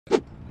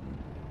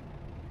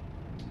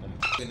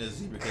in the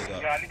zebra cake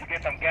up. Yo, I need to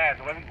get some gas.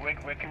 Where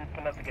can we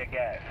pull up to get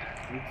gas?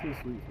 You're too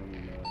sweet for me,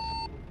 man.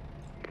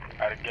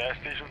 At a gas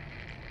station?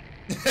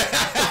 Yo,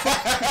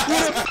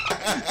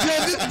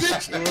 this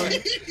bitch.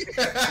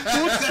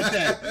 Who said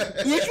that?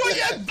 Which one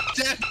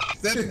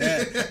said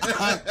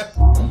that?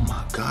 Oh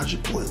my God,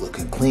 your boy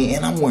looking clean,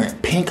 and I'm wearing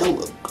pink. I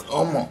look.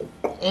 Oh my.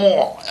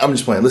 Oh, I'm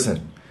just playing.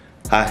 Listen.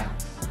 Hi.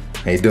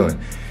 How you doing?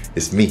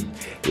 It's me,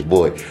 your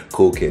boy,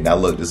 Cool Kid. Now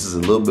look, this is a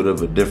little bit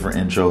of a different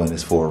intro, and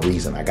it's for a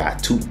reason. I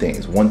got two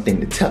things. One thing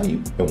to tell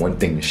you, and one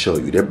thing to show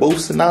you. They're both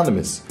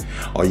synonymous.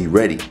 Are you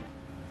ready?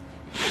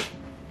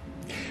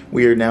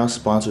 We are now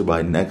sponsored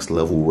by Next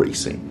Level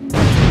Racing. You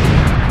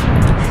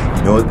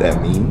know what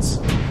that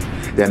means?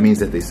 That means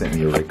that they sent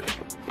me a rig.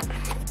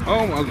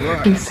 Oh my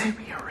God. They sent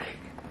me a rig.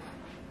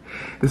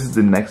 This is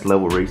the Next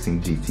Level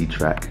Racing GT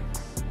track.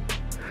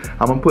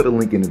 I'm gonna put a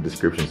link in the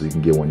description so you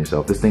can get one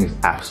yourself. This thing is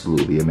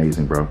absolutely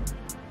amazing, bro.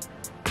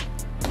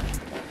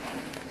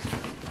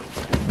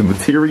 The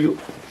material,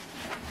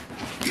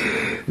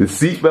 the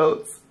seat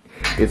belts,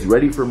 it's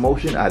ready for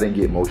motion. I didn't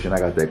get motion. I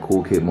got that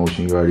Cool Kid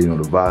motion. You already know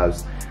the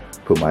vibes.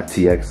 Put my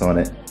TX on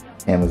it.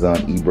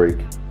 Amazon e-brake,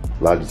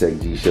 Logitech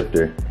G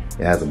Shifter.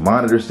 It has a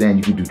monitor stand.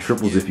 You can do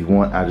triples if you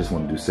want. I just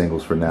want to do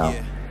singles for now.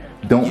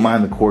 Don't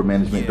mind the cord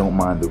management. Don't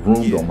mind the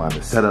room. Don't mind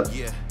the setup,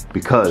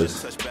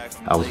 because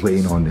I was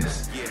waiting on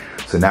this.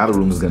 So now the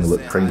room is gonna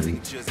look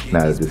crazy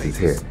now that this is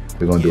here.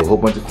 We're gonna do a whole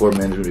bunch of cord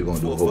management. We're gonna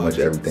do a whole bunch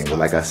of everything. But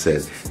like I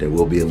said, there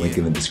will be a link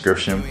in the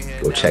description.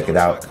 Go check it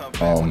out.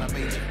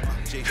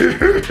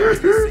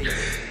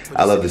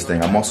 I love this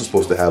thing. I'm also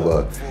supposed to have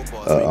a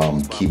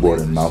keyboard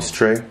and mouse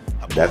tray.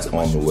 That's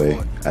on the way.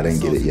 I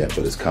didn't get it yet,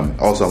 but it's coming.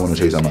 Also, I want to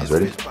show you something else.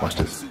 Ready? Watch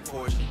this.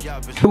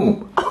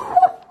 Boom.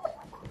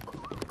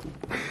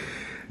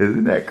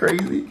 Isn't that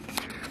crazy?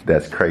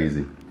 That's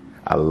crazy.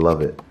 I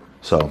love it.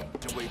 So,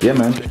 yeah,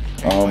 man.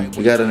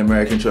 We got an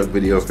American truck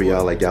video for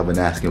y'all like y'all been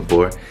asking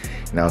for. You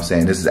know what I'm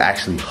saying? This is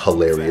actually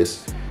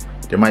hilarious.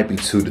 There might be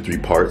 2 to 3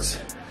 parts,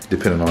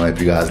 depending on if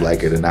you guys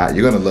like it or not.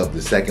 You're gonna love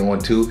the second one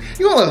too.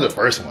 You're gonna love the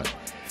first one.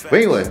 But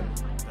anyway,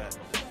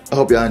 I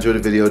hope y'all enjoyed the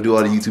video. Do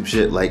all the YouTube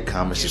shit, like,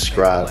 comment,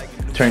 subscribe,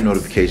 turn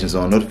notifications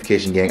on.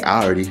 Notification gang,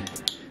 I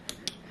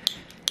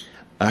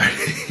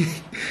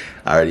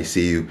already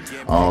see you.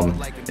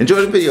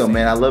 Enjoy the video,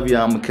 man. I love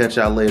y'all. I'm gonna catch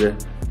y'all later.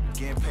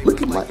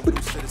 Look at my,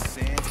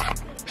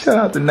 shout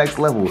out to Next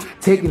Level,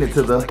 taking it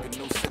to the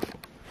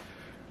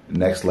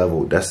next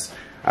level.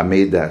 I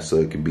made that so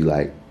it could be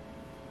like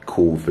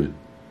cool for, you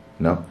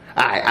know.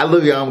 All right, I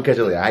love y'all. I'm gonna catch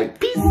you later. All right,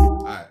 peace.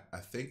 All right, I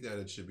think that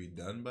it should be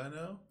done by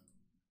now.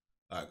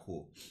 All right,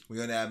 cool.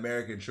 We're on that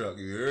American truck.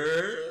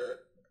 Yeah.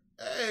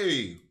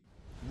 Hey,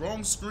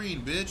 wrong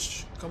screen,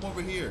 bitch. Come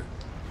over here.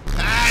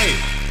 Hey,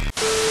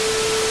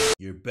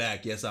 you're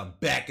back. Yes, I'm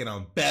back and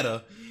I'm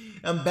better.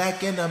 I'm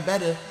back and I'm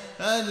better.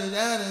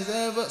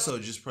 So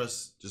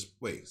press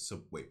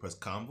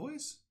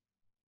convoys?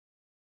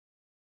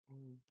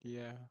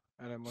 Yeah,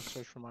 and I must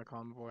search for my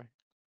convoy.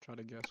 Try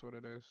to guess what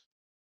it is.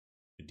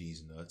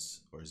 D's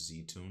nuts or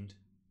Z tuned?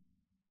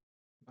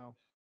 No.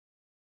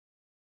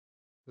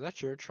 Is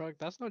that your truck?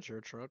 That's not your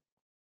truck.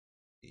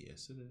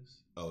 Yes, it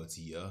is. Oh, it's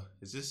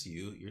Is this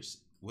you?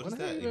 What is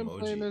when that have you been emoji?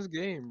 playing this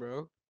game,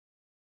 bro?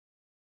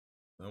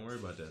 Don't worry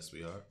about that,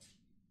 sweetheart.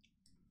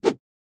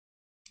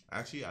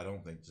 Actually, I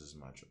don't think this is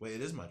my truck. Wait,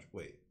 it is my truck.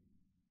 Wait.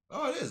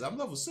 Oh, it is. I'm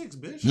level 6,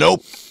 bitch.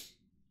 Nope.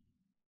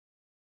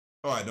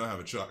 Oh, I don't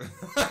have a truck.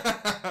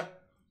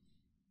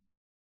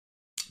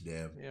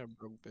 Damn. Yeah,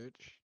 broke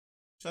bitch.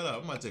 Shut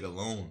up. I'm going to take a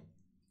loan.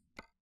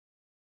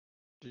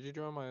 Did you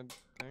join my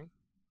thing?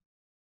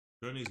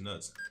 Join these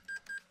nuts.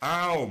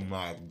 Oh,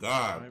 my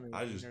God. I'm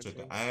I in just your took it.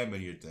 thing. I am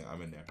in your thing.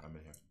 I'm in there. I'm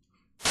in here.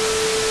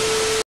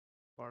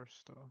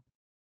 Barstow.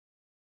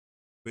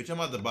 Bitch, I'm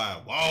about to buy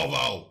a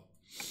Volvo.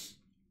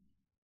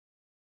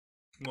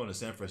 I'm going to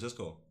San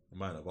Francisco. I'm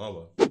buying a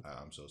Volvo.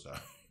 I'm so sorry.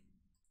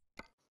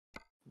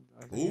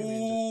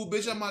 Ooh,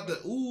 bitch, I'm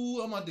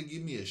about to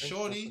give me a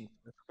shorty.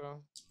 I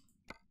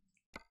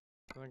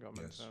think I'm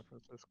in San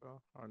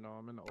Francisco. Or no,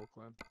 I'm in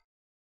Oakland.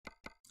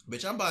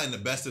 Bitch, I'm buying the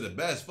best of the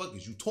best. Fuck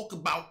is you talk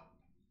about?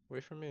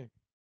 Wait for me.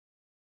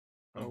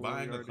 I'm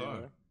buying a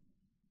car. There?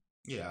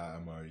 Yeah,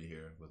 I'm already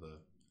here with a.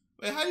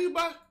 Wait, how do you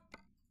buy?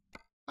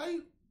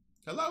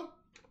 Hello?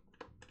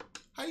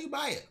 How do you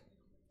buy it?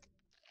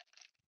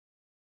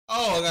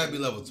 Oh, I gotta be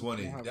level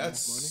 20.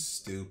 That's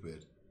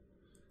stupid.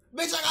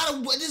 Bitch, I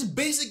gotta this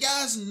basic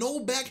ass no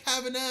back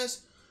having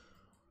ass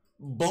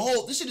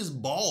bald. This shit is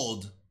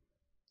bald.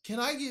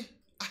 I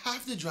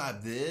have to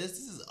drive this.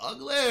 This is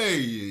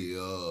ugly.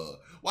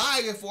 Why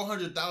I get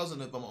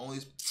 400,000 if I'm only?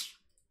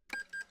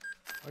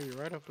 Oh, you're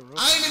right off the road.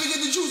 I ain't even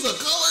get to choose a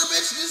color,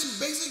 bitch. This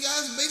basic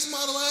ass, base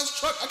model ass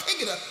truck. I can't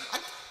get a.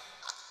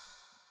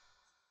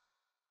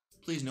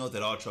 Please note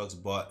that all trucks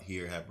bought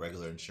here have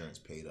regular insurance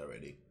paid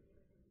already.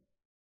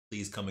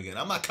 Please come again.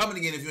 I'm not coming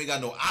again if you ain't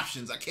got no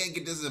options. I can't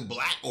get this in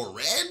black or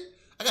red.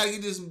 I gotta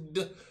get this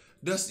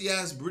dusty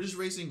ass British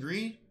racing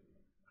green.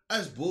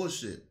 That's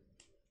bullshit.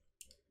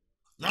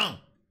 No.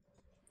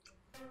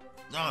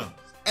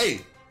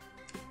 Hey.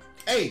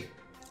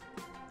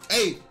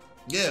 Hey,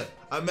 yeah,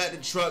 I'm at the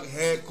truck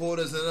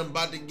headquarters and I'm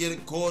about to get a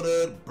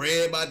quarter of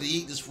bread, about to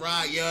eat this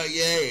fry.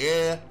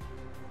 Yeah.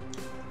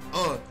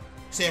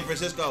 San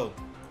Francisco,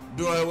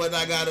 doing what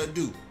I gotta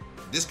do.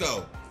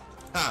 Disco.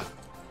 I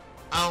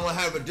don't want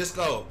to have a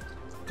disco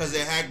because they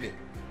hacked it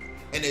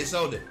and they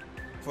sold it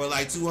for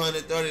like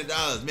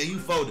 $230. Man, you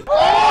folded.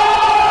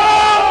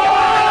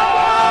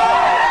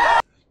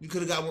 You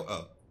could have got one.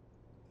 Oh.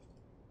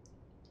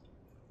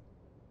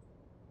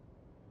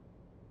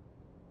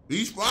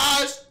 These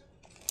fries?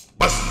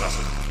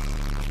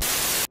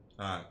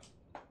 Alright.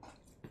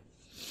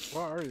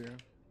 Where are you?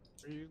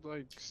 Are you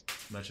like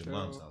I'm at your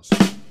mom's house.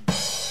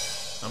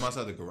 I'm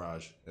outside the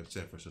garage in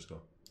San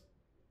Francisco.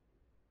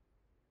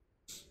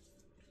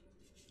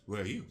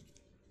 Where are you?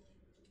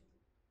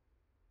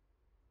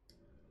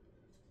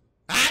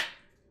 Ah!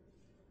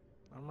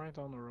 I'm right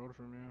down the road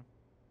from you.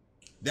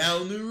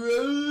 Down the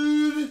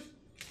road.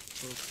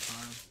 Close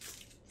time.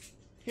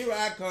 Here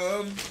I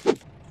come.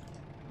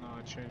 No,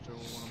 I changed over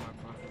one of my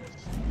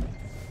buttons.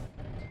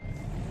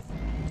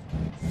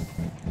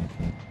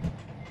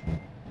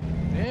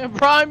 Damn,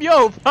 Prime,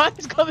 yo,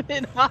 Prime's coming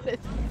in hot as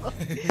fuck.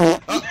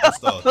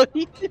 Oh,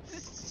 He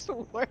just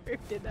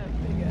swerved in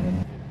that big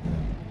ass.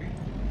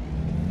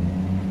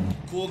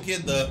 Cool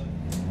kid, the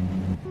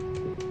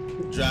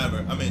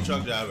driver. I mean,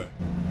 truck driver.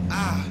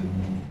 Ah.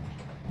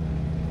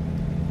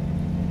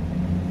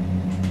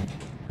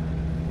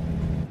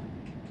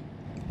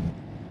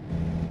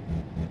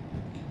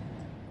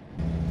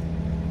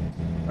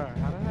 Bro,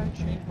 how did I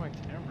change my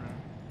camera?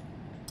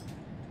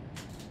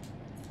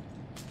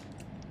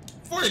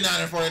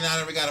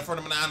 49er. We got a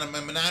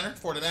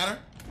 49er.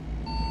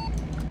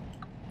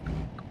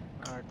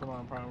 Alright, come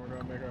on, Prime, we're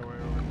gonna make our way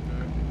over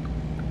today.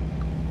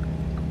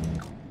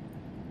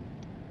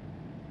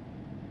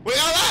 Where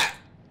y'all at?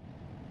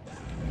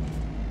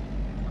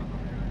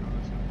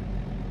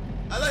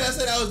 I thought I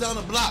said I was down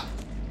the block.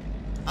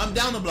 I'm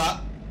down the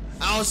block.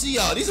 I don't see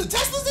y'all. These are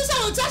Teslas? These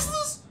are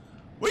Teslas?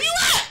 Where you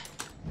at?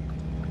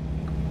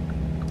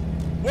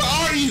 Where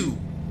are you?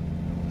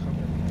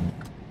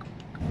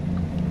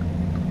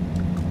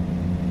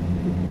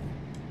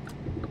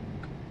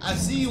 I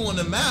see you on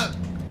the map.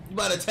 You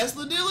by the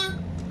Tesla dealer?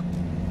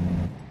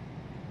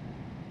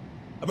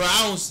 Bro,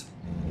 I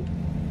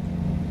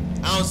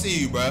don't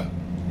see you, bro.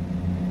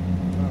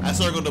 I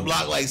circled the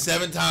block like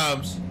 7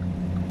 times.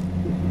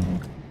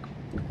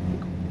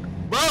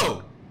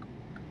 Bro!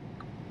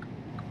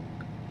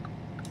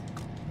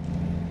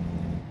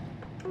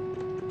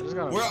 I just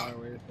gotta fly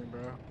away from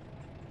bro.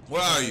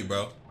 Where are you,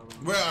 bro?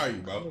 Where are you,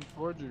 bro? I'm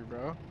towards you,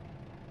 bro.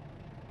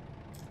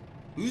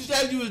 You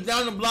said you was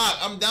down the block.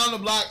 I'm down the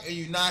block and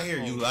you not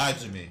here. You lied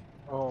to me.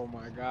 Oh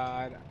my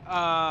god.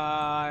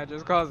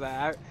 Just cause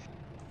that.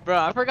 Bro,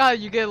 I forgot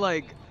you get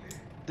like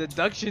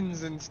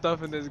deductions and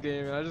stuff in this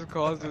game, and I just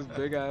caused this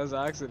big ass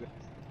accident.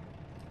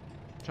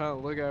 Trying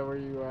to look at where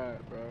you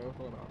at, bro.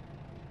 Hold on.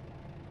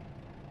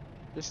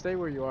 Just stay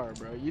where you are,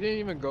 bro. You didn't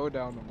even go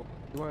down the block.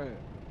 You went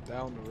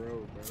down the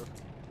road, bro.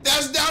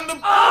 That's down the.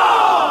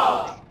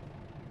 Oh!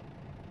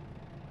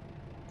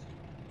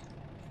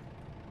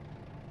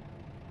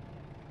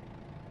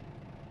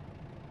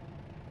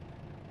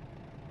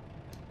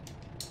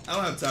 I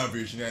don't have time for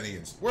your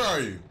shenanigans. Where are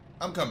you?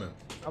 I'm coming.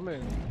 I'm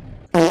in.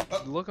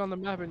 Look on the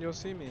map and you'll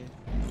see me.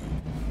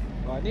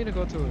 Oh, I need to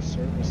go to a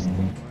service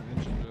thing. My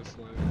engine just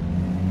like.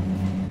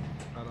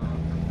 I don't know.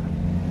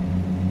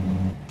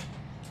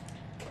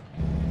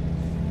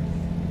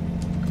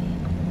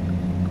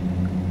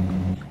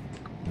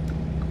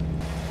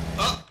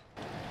 Oh!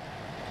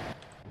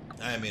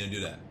 I didn't mean to do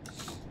that.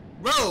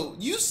 Bro,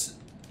 you.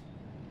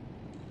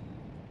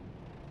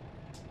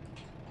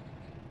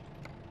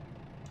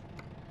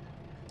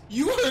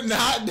 You are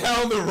not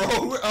down the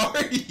road. Where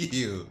are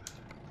you?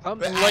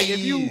 Like, if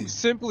you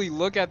simply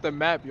look at the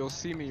map, you'll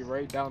see me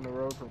right down the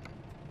road from.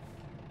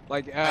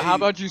 Like, how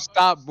about you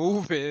stop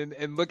moving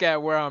and look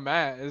at where I'm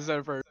at instead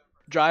of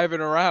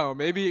driving around?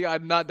 Maybe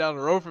I'm not down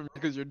the road from you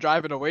because you're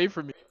driving away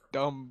from me,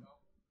 dumb,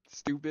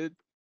 stupid.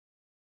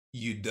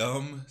 You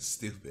dumb,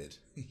 stupid.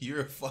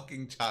 You're a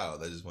fucking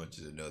child. I just want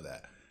you to know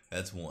that.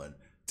 That's 1.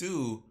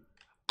 2.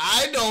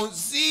 I don't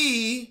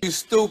see. You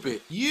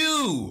stupid.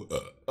 You.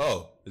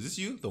 Oh, is this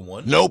you? The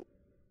 1? Nope.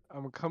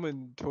 I'm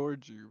coming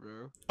towards you,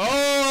 bro.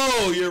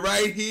 Oh, you're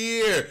right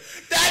here.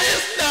 That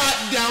is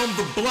not down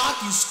the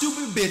block, you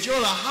stupid bitch. You're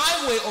on a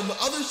highway on the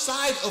other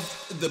side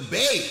of the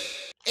Bay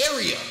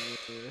area.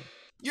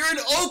 You're in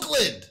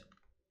Oakland.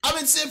 I'm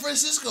in San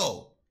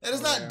Francisco. That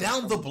is not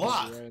down the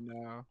block. Right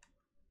now.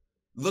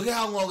 Look at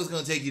how long it's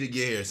going to take you to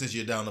get here since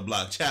you're down the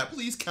block. Chat,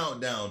 please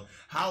count down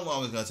how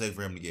long it's going to take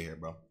for him to get here,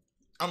 bro.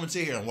 I'm going to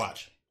sit here and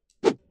watch.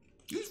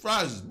 These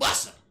fries is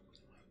busting.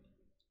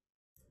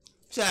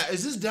 Chat,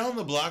 is this down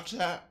the block,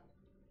 chat?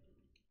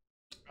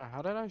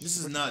 How did I? This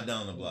is not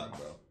down the block,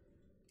 bro.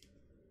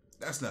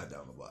 That's not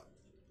down the block.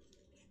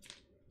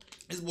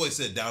 This boy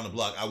said down the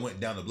block. I went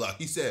down the block.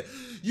 He said,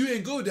 you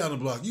didn't go down the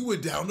block. You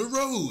went down the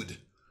road.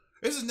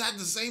 This is not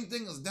the same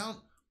thing as down.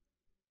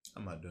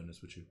 I'm not doing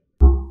this with you.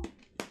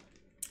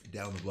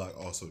 Down the block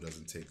also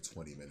doesn't take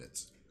 20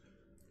 minutes.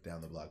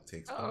 down the block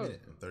takes Oh. a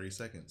minute and 30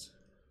 seconds.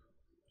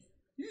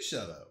 You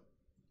shut up.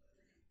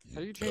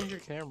 How do you change your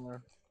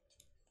camera?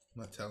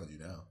 I'm not telling you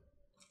now.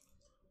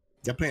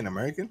 You're playing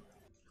American?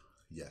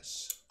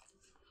 Yes.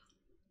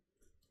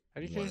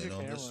 How do you You want change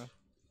your in on this? camera?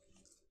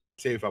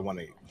 Say if I want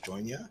to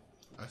join you.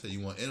 I said you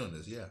want in on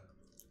this, yeah.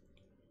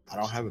 I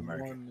don't have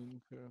American. 1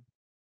 and 2.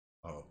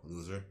 Oh,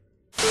 loser.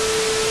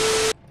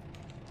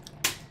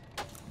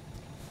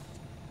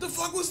 The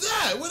fuck was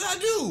that? What'd I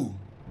do?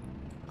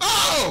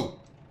 Oh!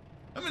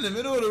 I'm in the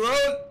middle of the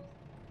road.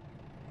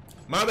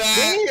 My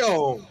bad.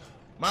 Damn!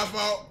 My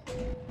fault.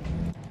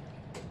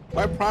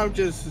 My prime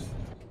just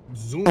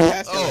zoomed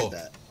past you Oh. like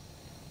that.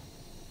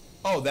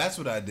 Oh, that's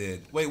what I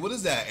did. Wait, what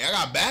is that? I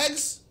got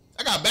bags?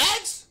 I got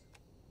bags?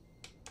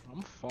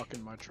 I'm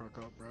fucking my truck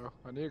up, bro.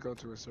 I need to go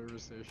to a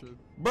service station.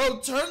 Bro,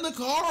 turn the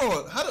car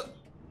on. How do...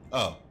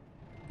 Oh.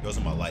 Those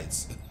are my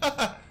lights.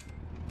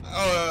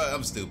 Oh,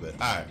 I'm stupid.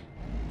 Alright.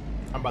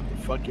 I'm about to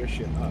fuck your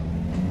shit up.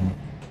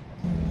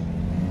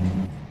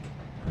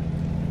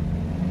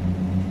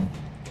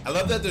 I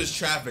love that there's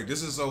traffic.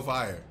 This is so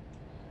fire.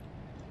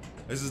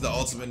 This is the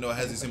ultimate no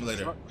hezzy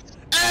simulator.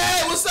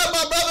 Hey, what's up,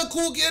 my brother?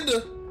 Cool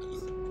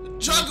Kinder.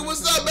 Chunky,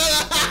 what's up,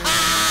 brother?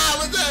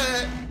 What's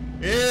that?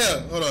 Yeah,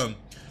 hold on.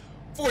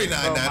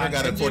 49.9. I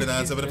got it.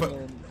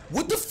 49.7.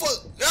 What the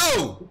fuck?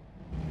 Yo!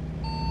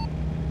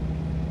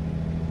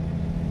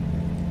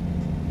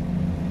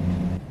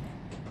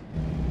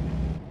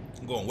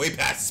 I'm going way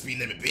past the speed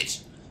limit,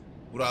 bitch.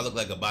 What do I look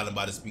like abiding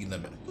by the speed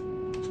limit?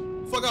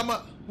 Fuck out my...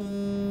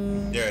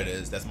 There it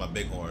is. That's my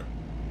bighorn.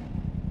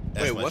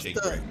 That's Wait, my what's shake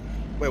the? break.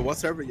 Wait, what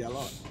server y'all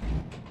on?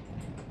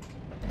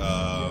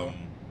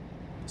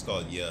 It's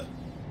called Yeah.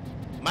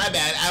 My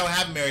bad. I don't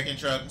have American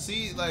truck.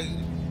 See, like...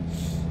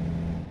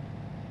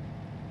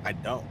 I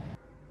don't.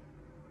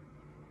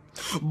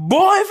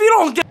 Boy, if you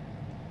don't get.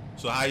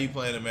 So how you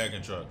playing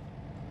American truck?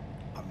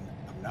 I'm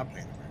not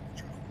playing American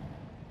truck.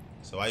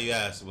 So why you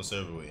ask what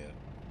server we in?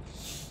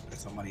 If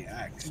somebody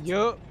asked.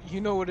 Yup,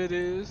 you know what it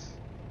is.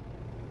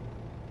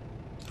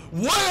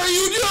 What are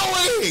you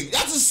doing?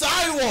 That's a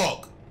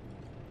sidewalk.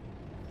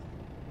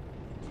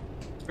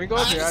 We go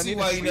I over here. can I see need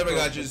why to you never sleep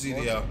got your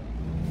before. CDL.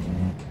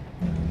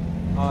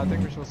 Oh, I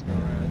think we're supposed to go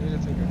right. I need to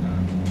take a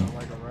nap,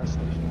 like a rest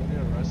station. I need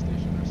a rest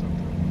station or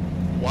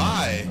something.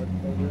 Why?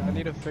 I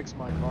need to fix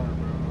my car,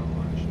 bro.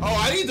 Oh,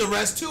 I need the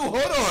rest too. Hold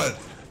on.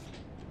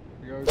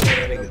 Go,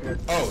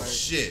 Oh right.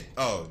 shit.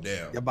 Oh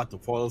damn. You're about to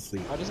fall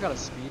asleep. I just got a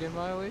speeding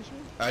violation.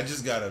 I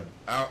just got a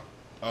out.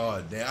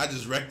 Oh damn. I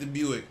just wrecked the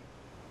Buick.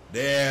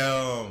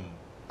 Damn.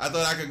 I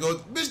thought I could go.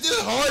 Bitch, this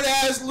hard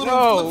ass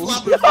little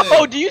flip flopper No,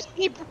 thing. do you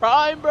see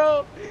Prime,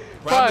 bro?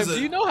 Prime is Prime, a-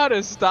 do you know how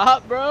to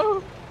stop,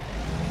 bro?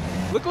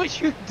 Look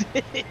what you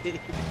did.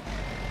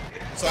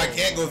 So I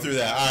can't go through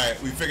that. All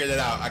right, we figured it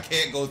out. I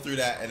can't go through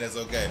that, and it's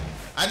okay.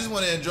 I just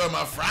want to enjoy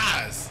my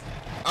fries.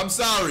 I'm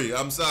sorry.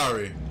 I'm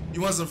sorry.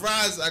 You want some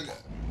fries?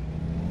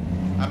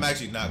 I'm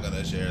actually not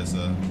gonna share,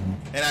 so.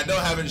 And I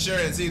don't have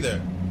insurance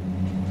either.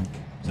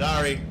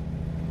 Sorry.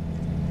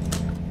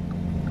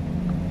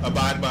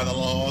 Abide by the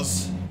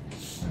laws.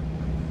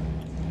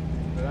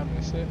 Did I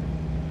miss it?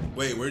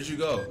 Wait, where'd you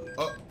go?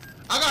 Oh,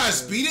 I got a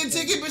speeding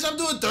ticket, bitch. I'm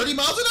doing 30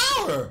 miles an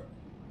hour.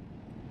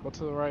 Go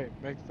to the right.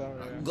 Make that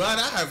right. I'm glad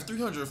I have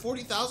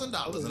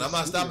 $340,000, and I'm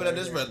not stopping at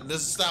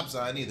this stop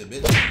sign either,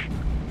 bitch.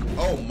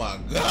 Oh my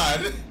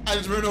god! I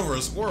just ran over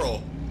a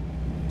squirrel.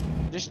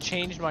 Just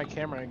changed my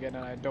camera again,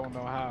 and I don't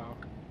know how.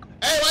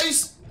 Hey, why you?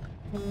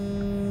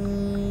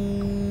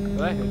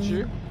 Did I hit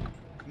you?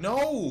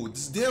 No,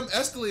 this damn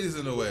escalator's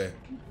in the way.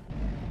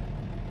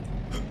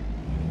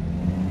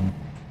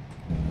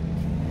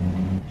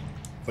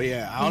 But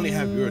yeah, I only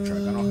have Euro truck.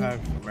 I don't have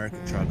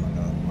American truck on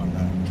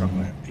the truck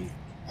on MP.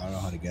 I don't know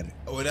how to get it.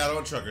 Oh, we're not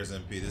on Truckers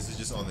MP. This is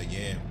just on the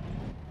game.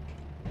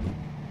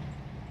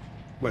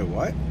 Wait,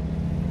 what?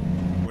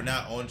 We're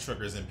not on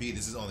Truckers MP.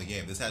 This is on the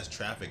game. This has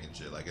traffic and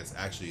shit. Like it's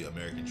actually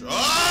American truck.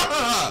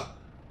 Ah!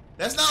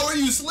 That's not where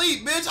you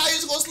sleep, bitch. How you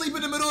just gonna sleep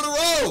in the middle of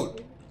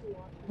the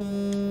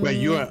road? Wait,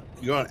 you're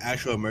on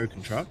actual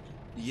American truck?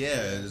 Yeah,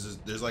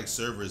 there's like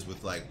servers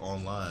with like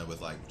online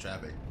with like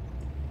traffic.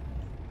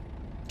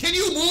 Can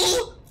you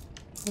move?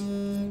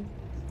 Can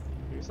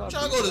you stop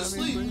Trying to go to beeping at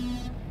me, sleep.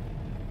 please?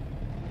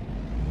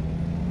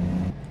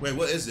 Wait,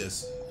 what is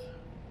this?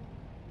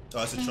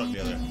 Oh, it's a truck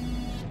the other.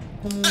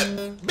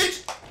 Hey,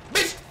 bitch!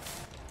 Bitch!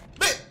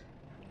 Bitch!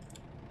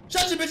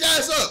 Shut your bitch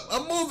ass up!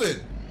 I'm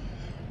moving!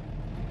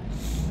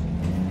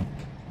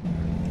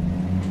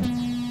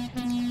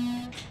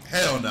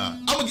 Hell nah.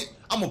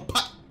 I'm gonna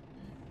pop.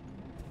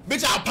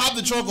 Bitch, I'll pop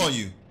the trunk on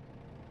you.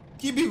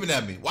 Keep beeping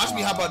at me. Watch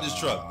me hop out this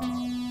truck.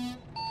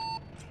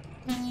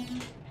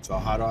 So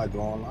how do I go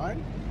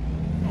online?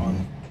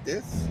 On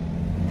this?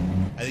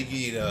 I think you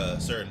need a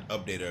certain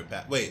update or a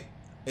path. Wait,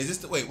 is this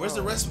the, wait, where's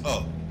the rest?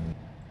 Oh.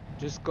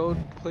 Just go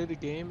play the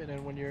game, and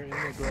then when you're in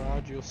the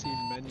garage, you'll see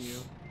menu.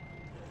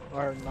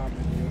 Or not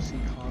menu, you'll see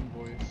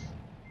convoys.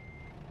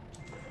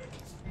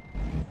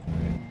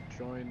 And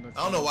join the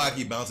I don't know why I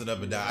keep bouncing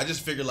up and down. I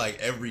just figured like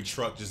every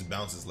truck just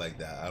bounces like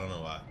that. I don't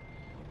know why.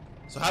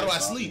 So how do I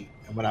sleep?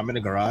 When I'm in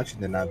the garage,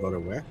 then I go to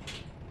where?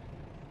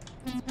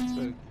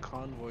 The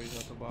convoys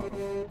at the bottom.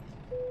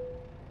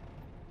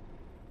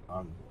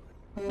 I'm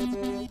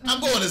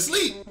going to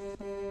sleep.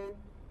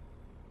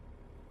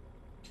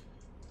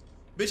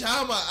 Bitch,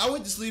 how am I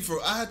went to sleep for,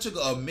 I took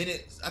a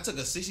minute, I took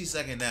a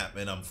 60-second nap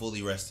and I'm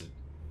fully rested.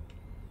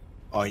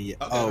 Oh yeah.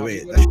 Okay. Oh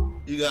wait.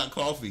 You got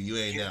coffee, you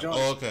ain't down.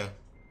 Oh, okay.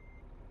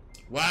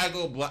 Why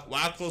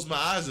I close my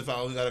eyes if I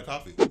only got a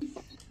coffee?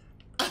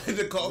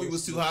 The coffee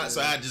was too hot,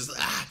 so I just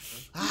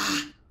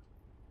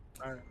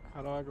Alright,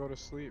 how do I go to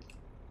sleep?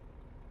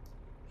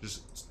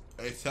 Just,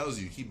 it tells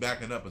you, keep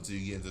backing up until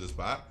you get into the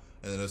spot,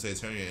 and then it'll say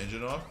turn your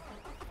engine off.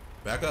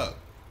 Back up.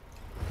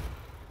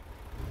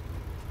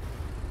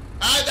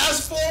 Alright,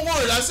 that's forward.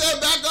 I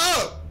said back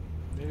up.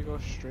 You need to go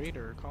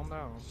straighter. Calm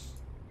down.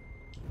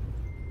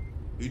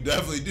 You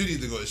definitely do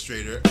need to go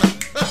straighter.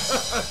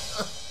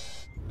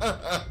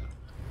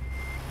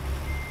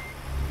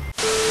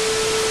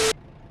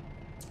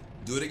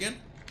 Do it again?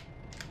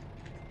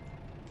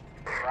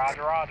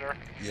 Roger, roger.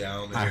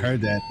 Yeah, I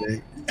heard that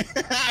thing.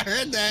 I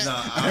heard that. No,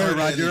 I heard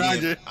Roger,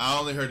 Roger. I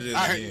only heard it in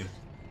the game.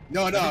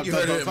 No, I think you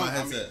heard it in my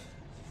headset.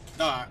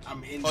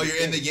 I'm in. Oh, you're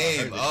in the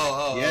game.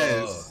 Oh,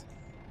 yes.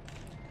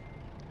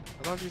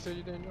 I thought you said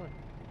you didn't join.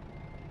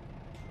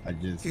 I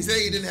just. He said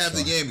he didn't have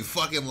the game. You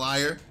fucking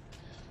liar.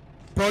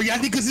 Bro, yeah, I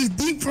think because it's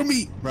deep for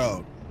me,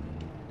 bro.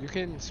 You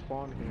can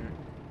spawn here.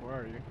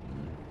 Where are you?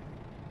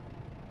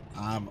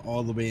 I'm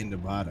all the way in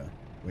Nevada.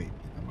 Wait,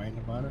 am I in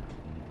Nevada?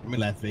 I'm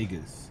in Las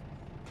Vegas.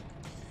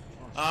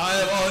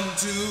 I want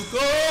to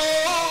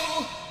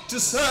go to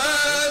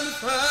San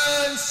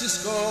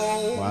Francisco.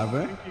 Why, I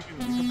think you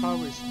can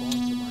probably spawn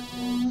somewhere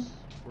close.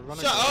 We're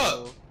gonna Shut go...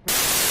 up.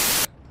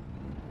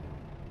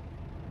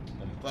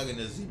 I'm plugging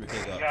this zebra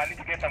cake up. Yo, I need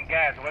to get some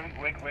gas. Where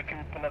can we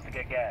pull up to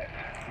get gas?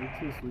 You're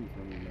too sweet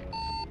for me, man.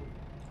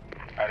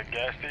 At a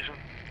gas station?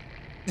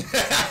 Yo,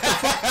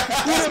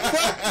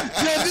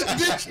 this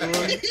bitch.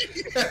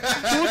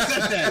 Who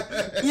said that?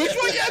 Which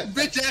one of y'all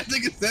bitch ass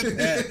nigga said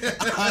that?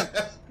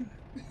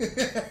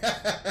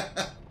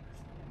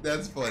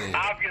 That's funny.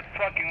 Obvious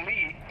fucking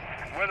lead.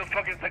 Where the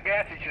fuck is the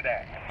gas station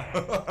at?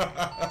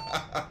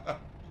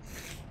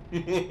 I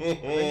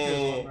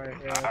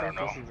think I don't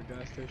know. this is a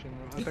gas station.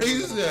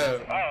 He's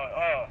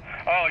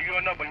Oh, you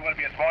don't know, but you want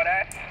to be a smart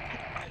ass?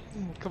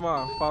 Come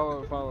on,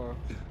 follow.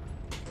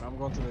 I'm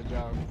going to the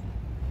job.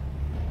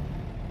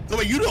 So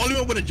wait, you the only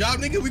one with a job,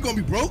 nigga? We gonna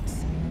be broke?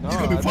 No, He's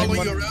gonna be I think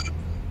following you around?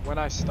 when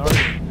I started,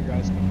 you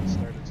guys can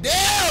start it.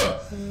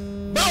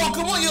 damn! Bro,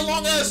 come on, you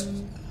long ass.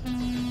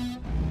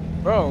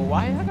 Bro,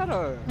 why I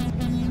gotta...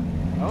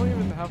 I don't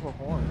even have a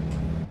horn.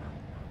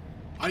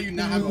 How do you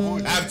not have a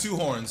horn? I have 2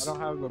 horns. I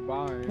don't have the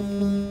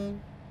bind.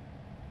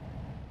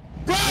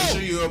 Bro! Make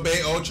sure you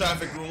obey all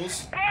traffic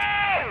rules. Bro!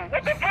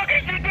 What the fuck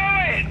is you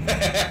doing?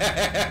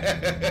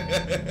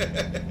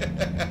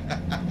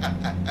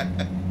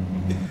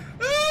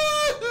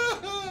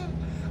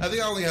 I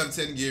think I only have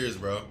 10 gears,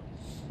 bro.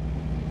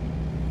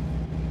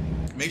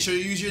 Make sure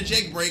you use your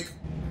Jake brake.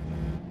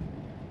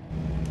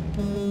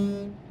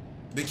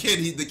 The kid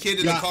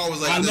in the car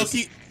was like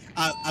this.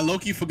 I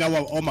low-key forgot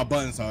what all my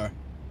buttons are.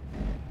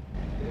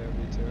 Yeah,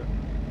 me too.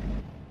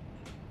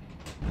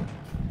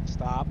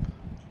 Stop.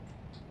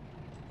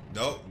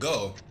 Nope,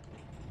 go.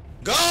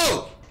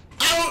 Go!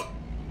 Out!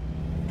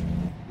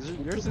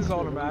 Yours is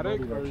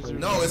automatic, or is yours...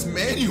 No, it's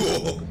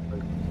manual.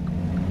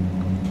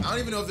 I don't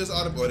even know if this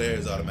there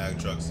is automatic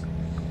trucks.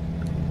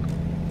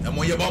 I'm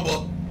on your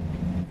bumper.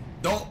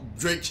 Don't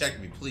Drake check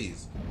me,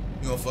 please.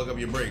 You gonna fuck up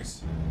your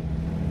brakes.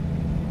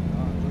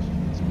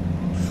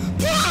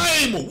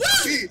 Prime!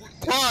 What?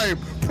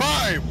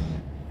 Prime!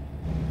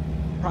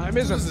 Prime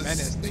is a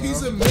menace, bro.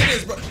 He's a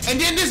menace, bro. And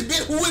then this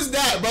bitch, who is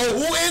that, bro?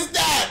 Who is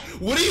that?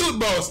 What are you,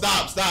 bro?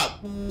 Stop.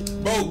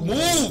 Bro,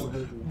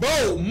 move.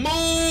 Bro,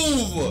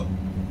 move.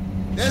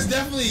 That's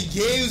definitely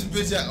Gabe's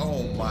bitch.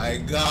 Oh my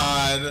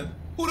god.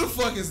 Who the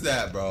fuck is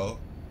that, bro?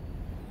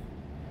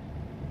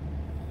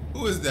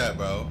 Who is that,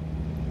 bro?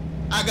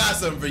 I got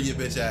something for you,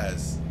 bitch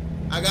ass.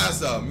 I got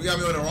something. You got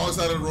me on the wrong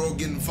side of the road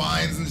getting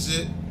fines and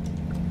shit.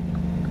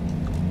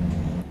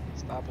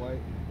 Stoplight.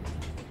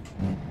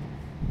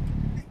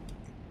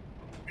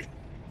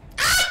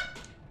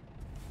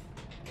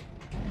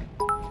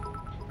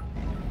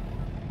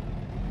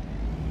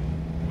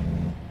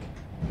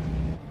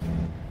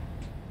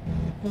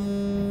 Can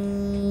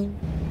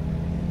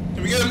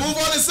we get a move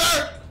on it,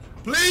 sir?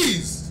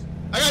 Please.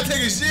 I gotta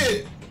take a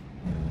shit.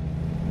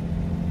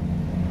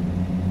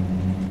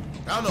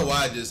 I don't know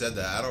why I just said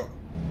that. I don't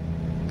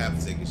have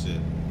to take a shit.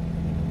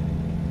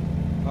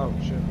 Oh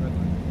shit, red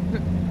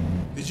light.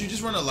 Did you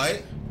just run a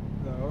light?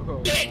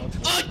 No. Nick!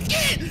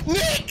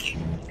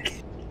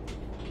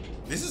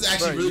 This is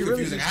actually Bro, really you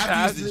confusing. really I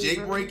have to use the just Jake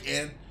passed brake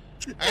and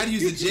I had to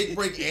use the Jake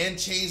brake and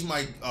change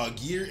my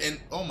gear and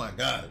oh my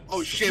god.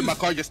 Oh shit, my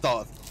car just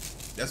stalled.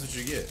 That's what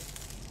you get.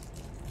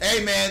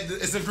 Hey man,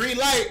 it's a green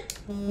light.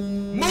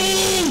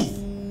 Move!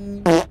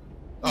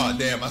 Oh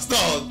damn, I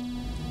stalled.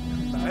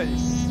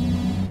 Nice.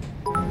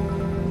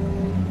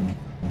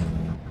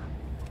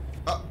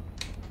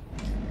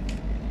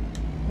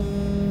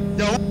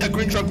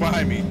 green truck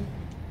behind me.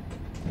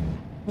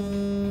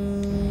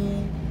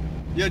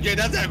 Yeah, Jay,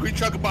 that's that green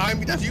truck behind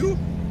me. That's you?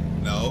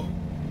 No.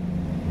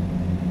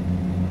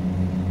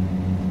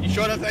 You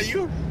sure that's not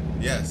you?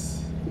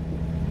 Yes.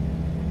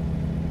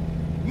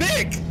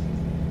 Nick!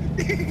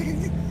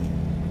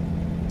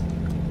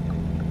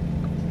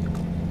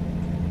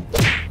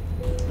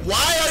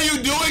 Why are you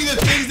doing the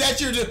things that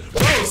you're doing?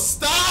 Bro,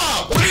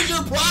 stop! What is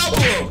your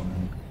problem?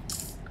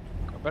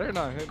 I better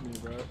not hit me,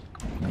 bro.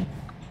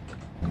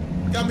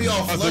 Got me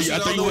all flushed. I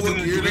don't know what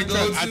gear to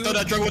go to. I thought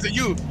that truck wasn't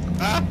you.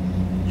 Huh?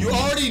 You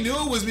already knew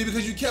it was me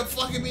because you kept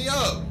fucking me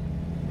up.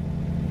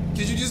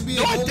 Could you just be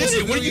No, I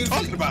didn't. What are you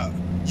talking about?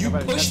 You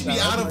pushed me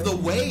out of the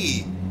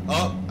way.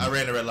 Oh, I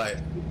ran a red light.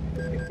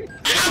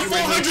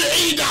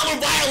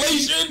 $480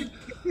 violation?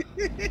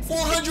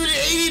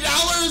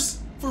 $480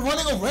 for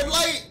running a red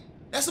light?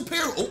 That's a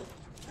pair. Oh.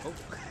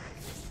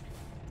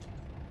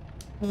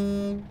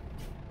 Yo,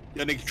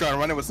 Nick, you trying to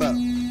run it? What's up?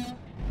 Running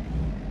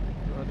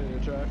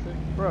the traffic,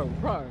 bro.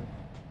 Run.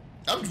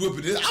 I'm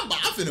whipping this. I'm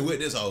finna whip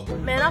this hoe.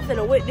 Man, I'm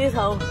finna whip this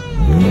hoe.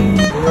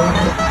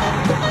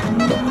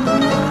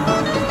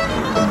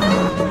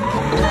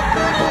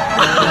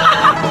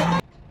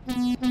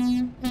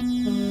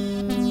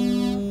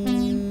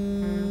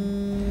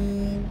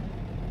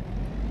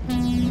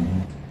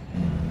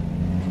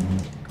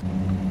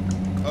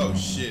 Oh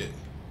shit.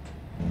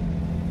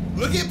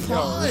 Look at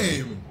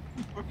Prime.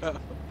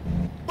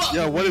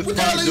 Yo, what is the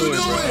Prime hell are you doing,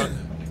 bro?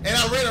 And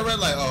I ran a red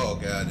light. Oh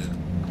god.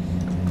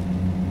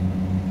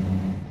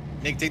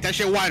 Nick, take that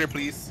shit wider,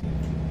 please.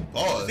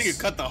 Pause. I think you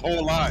cut the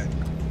whole line.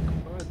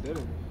 No, I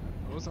didn't.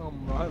 I was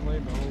on my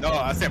lane the whole No,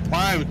 time. I said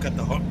Prime cut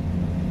the whole.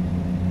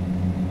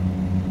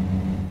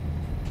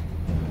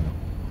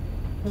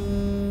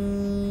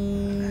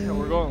 Yeah,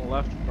 we're going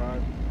left,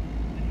 Prime.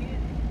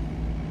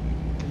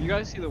 Can you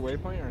guys see the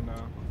waypoint or no?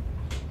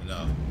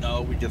 No.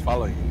 No, we just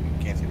follow you.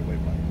 We can't see the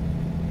waypoint.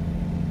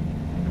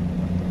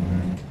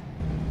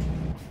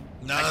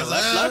 No, Like a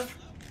left?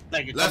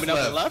 Like you're Left, coming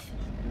up the left. left?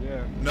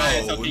 Yeah. No,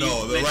 Alright, so no, can you-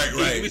 the Nick, right, can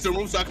you Give me right. some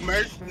room so I can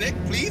merge, Nick,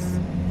 please.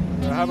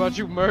 How about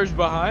you merge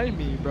behind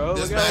me, bro?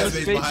 Just Look at all mad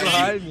the space space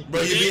behind you. me.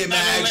 Bro, you're being Not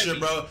mad gonna extra,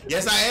 let me. bro.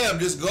 Yes, I am.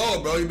 Just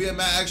go, bro. You're being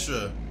mad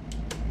extra.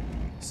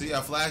 See, I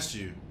flashed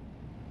you.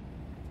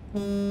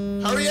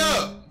 Hurry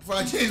up before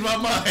I change my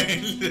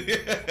mind.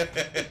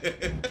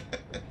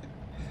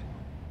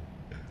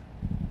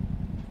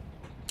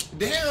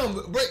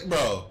 Damn, break,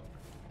 bro.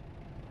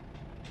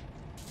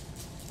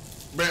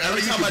 Bro,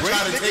 every time I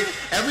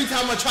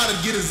try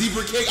to get a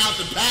zebra cake out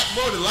the pack,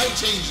 bro, the light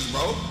changes,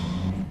 bro.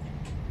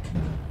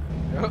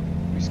 Yup,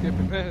 we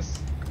skipping this.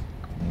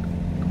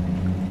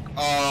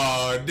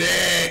 Oh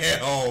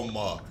damn,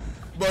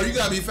 bro, you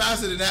gotta be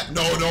faster than that.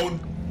 No, no.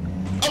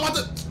 I want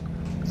to.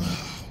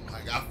 Oh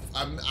my god,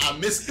 I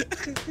missed.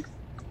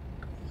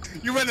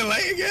 You running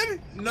late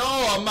again? No,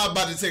 I'm not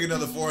about to take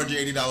another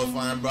 $480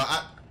 fine, bro.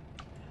 I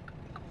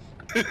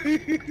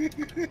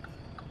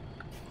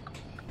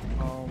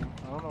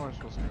don't know where I'm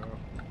supposed to go.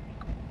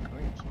 I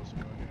think I'm supposed to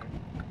go here.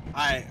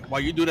 Alright,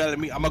 while you do that,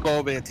 I'm gonna go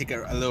over and take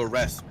a little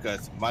rest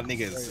because my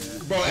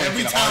niggas. Bro,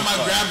 every time I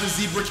grab the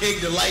zebra cake,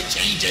 the light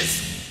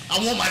changes. I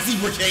want my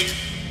zebra cake.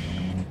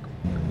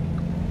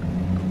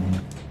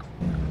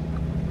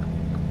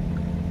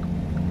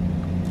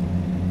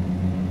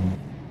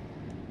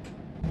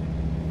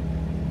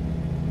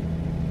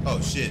 Oh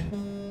shit.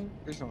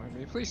 Please don't hit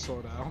me. Please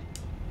slow down.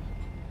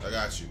 I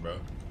got you, bro.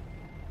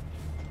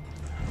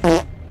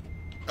 Oh,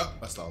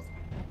 I stalled.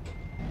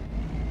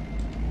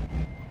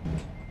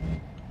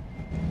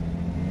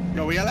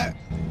 Yo, where y'all at?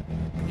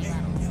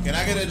 Can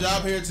I get a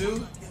job here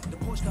too?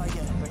 I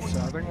think so.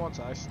 I think once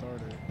I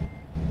started.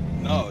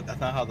 No, that's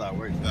not how that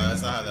works. No,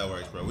 that's not how that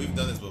works, bro. We've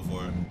done this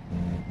before.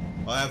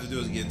 All I have to do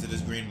is get into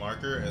this green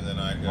marker, and then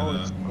I Oh,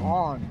 it's gotta.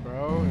 gone,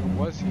 bro. It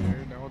was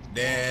here. Now it's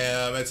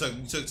Damn,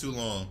 it took too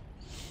long.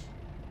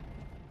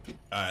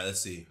 All right,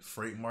 let's see.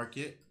 Freight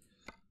market.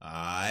 All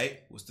right,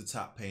 what's the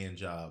top paying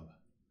job?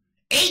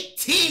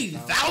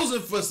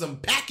 18,000 for some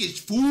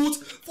packaged foods.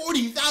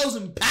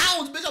 40,000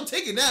 pounds, bitch. I'm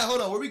taking that.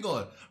 Hold on, where we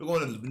going? We're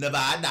going to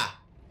Nevada.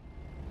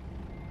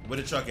 Where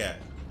the truck at?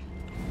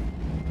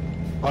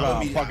 Hold on, I'm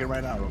meet- fucking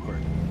right now, real quick.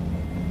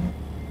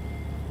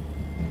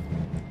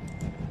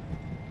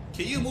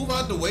 Can you move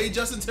out the way,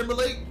 Justin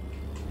Timberlake?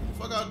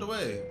 Fuck out the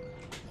way.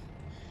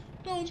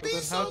 Don't So be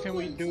then so how can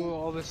we quick. do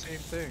all the same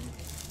thing?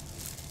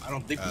 I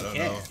don't think I we don't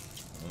can. know.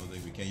 I don't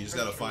think we can. You just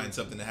gotta find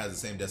something that has the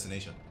same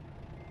destination.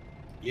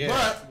 Yeah.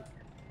 But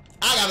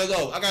I gotta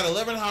go. I got an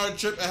 11-hour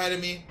trip ahead of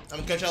me. I'm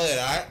gonna catch y'all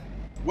later, alright?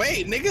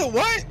 Wait, nigga,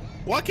 what?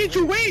 Why can't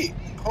you wait?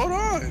 Hold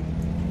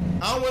on.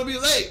 I don't wanna be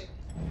late.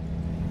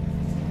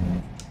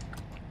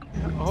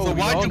 Oh, So we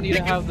why'd all you need to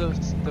pick it? have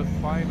the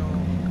final.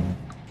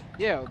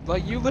 Yeah,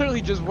 like you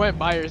literally just went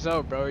by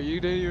yourself, bro. You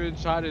didn't even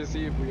try to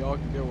see if we all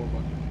could get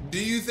one.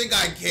 Do you think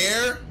I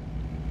care?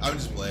 I'm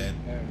just playing.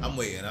 Yeah. I'm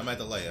waiting. I'm at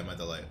the light. I'm at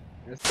the light.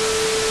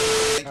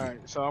 All right,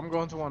 so I'm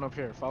going to one up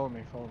here. Follow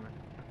me. Follow me.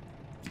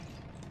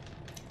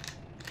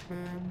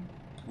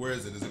 Where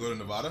is it? Does it go to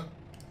Nevada?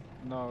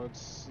 No,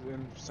 it's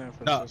in San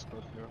Francisco.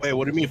 Too. Wait,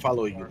 what do you mean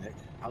follow you, Nick?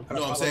 How can I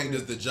No, I'm follow saying you?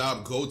 does the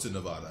job go to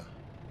Nevada?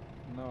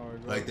 No,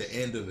 it goes Like the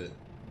end of it.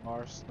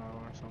 Barstow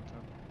or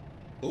something.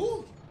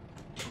 Ooh.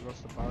 It goes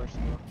to Barstow.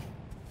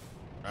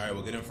 All right,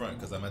 we'll get in front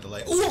because I'm at the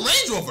light. Ooh, a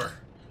Range Rover.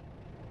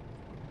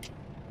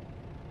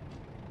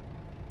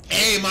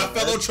 Hey, my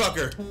fellow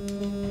trucker.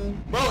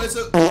 Bro, it's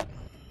a...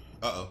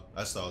 Uh-oh,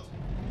 I stalled.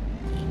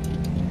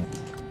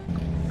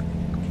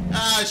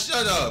 Ah,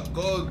 shut up.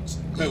 Go...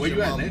 Wait, where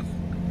you at, Nick?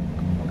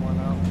 I'm going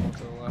out, I'm going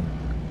to the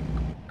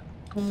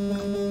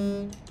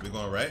left. We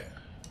going right?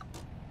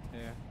 Yeah.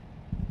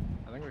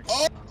 I think we're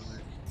Oh! going on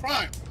right.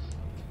 Prime.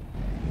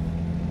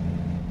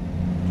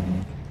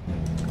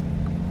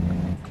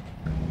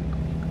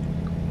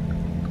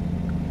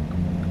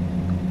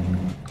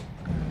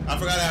 I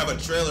forgot I have a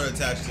trailer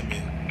attached to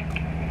me.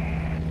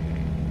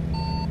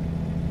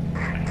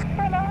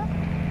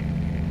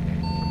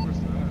 Where's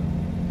that?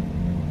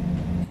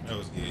 That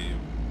was Gabe.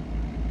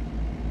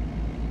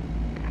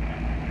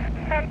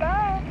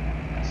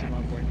 See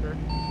my blinker?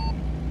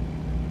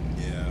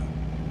 Yeah.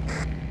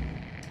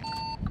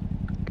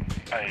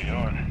 How you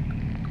doing?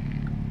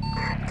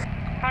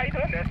 How you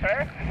doing there,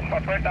 sir? My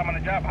first time on the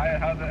job.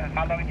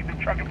 How long have you been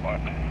trucking for?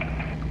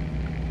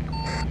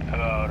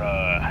 About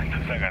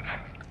 2 seconds.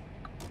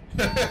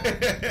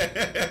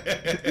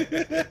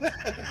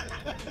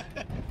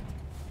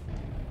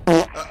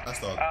 I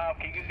stalled.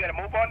 Can you get a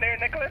move on there,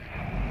 Nicholas?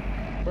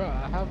 Bro,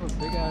 I have a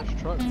big ass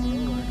truck, bro.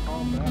 Like,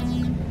 calm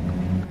down.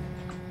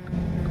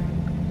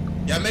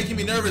 Y'all making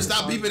me nervous.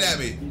 Stop beeping at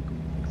me.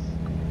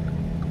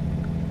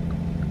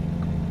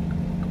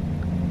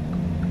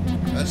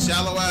 That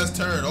shallow ass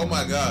turn. Oh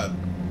my god.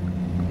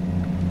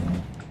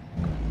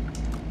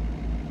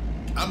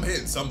 I'm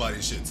hitting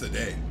somebody's shit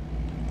today.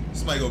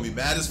 Somebody gonna be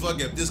mad as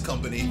fuck at this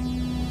company.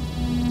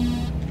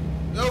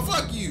 Yo,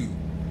 fuck you.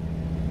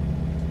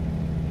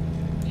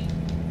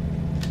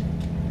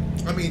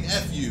 I mean,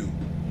 F you.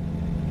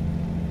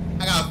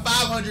 I got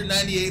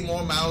 598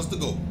 more miles to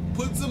go.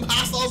 Put some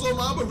hot sauce on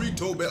my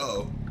burrito, man.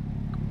 Uh-oh.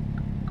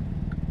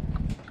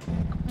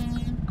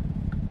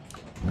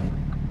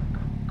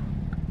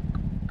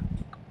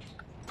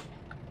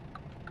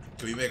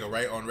 Can we make a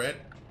right on red?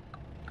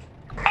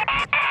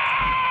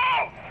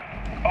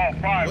 Oh,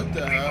 fine. What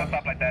the Please hell? don't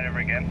stop like that ever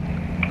again.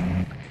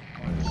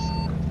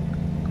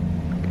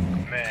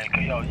 Man,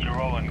 you're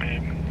rolling,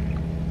 babe.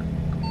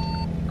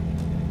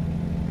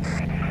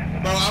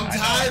 Bro, I'm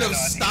tired of I know.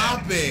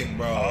 stopping,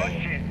 bro. Oh,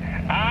 shit.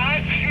 Ah,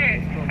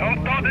 shit.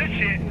 Don't throw this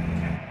shit.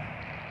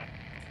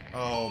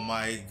 Oh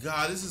my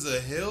god, this is a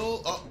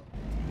hill? Oh.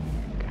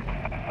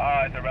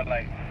 Oh, it's a red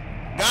light.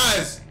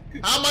 Guys,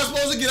 how am I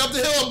supposed to get up the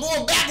hill? I'm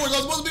going backwards.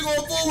 I'm supposed to be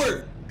going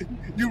forward.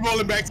 You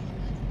rolling back?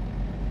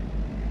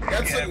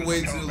 That Yeah, took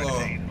way but too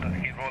long.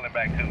 He's rolling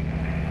back, too.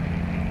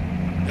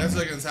 That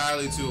took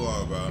entirely too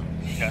long, bro.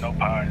 You got no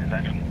power in his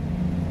engine.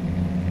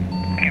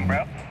 Okay,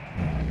 bro.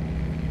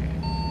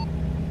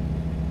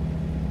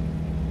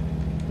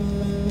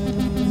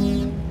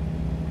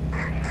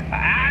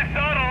 I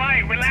saw the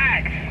light.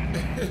 Relax.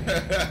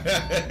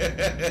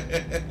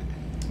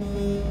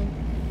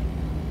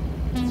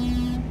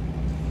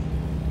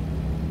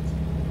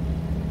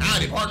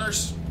 Howdy,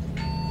 partners.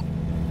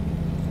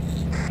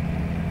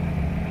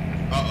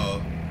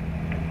 Uh-oh.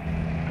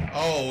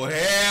 Oh,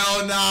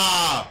 hell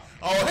nah.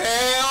 Oh,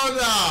 hell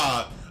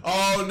nah.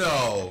 Oh,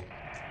 no.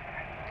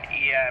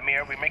 Yeah,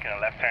 Amir, we're making a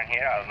left turn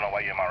here. I don't know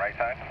why you're on my right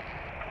side.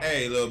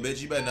 Hey, little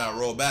bitch, you better not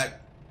roll back.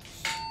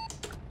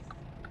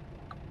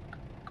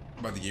 I'm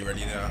about to get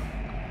ready now.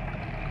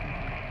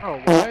 Oh,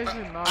 why is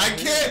it not? I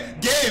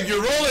can't. Gabe,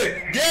 you're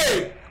rolling.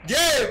 Gabe.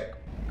 Gabe.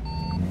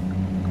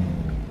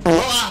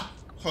 Oh,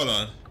 hold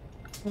on.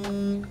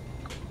 Dude,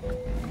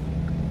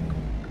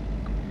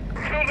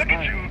 look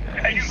at you.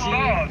 And you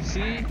lost.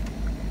 See?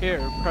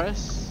 Here,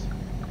 press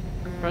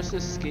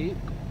escape.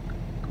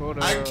 Go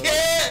to... I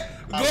can't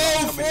go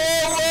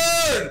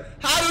forward.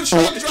 How do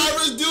truck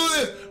drivers do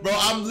this? Bro,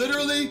 I'm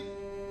literally...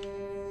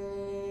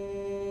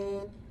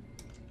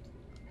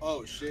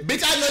 Oh shit.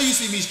 Bitch, I know you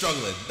see me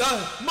struggling.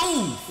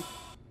 Move.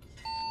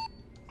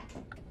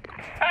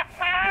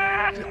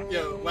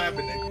 Yo, what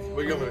happened, Nick?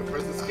 Where you going?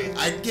 First escape.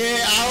 I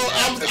can't.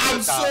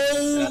 I'm so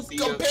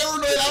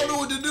paranoid. I don't know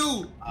what to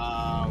do.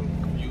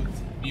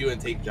 View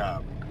and take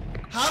job.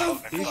 How the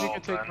See if you fuck?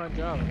 can take my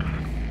job.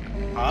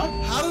 Huh?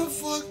 How the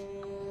fuck?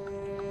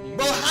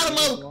 Bro,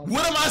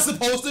 what am I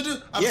supposed to do?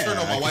 I'm turning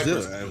on my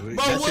wipers.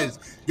 Bro, what?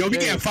 Yo, we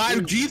getting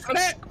 5 G's for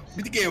that?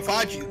 We getting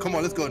 5 G's. Come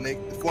on, let's go, Nick.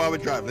 It's a 4-hour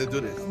drive. Let's do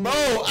this. Bro,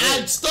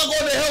 I'm stuck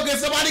on the hill. Can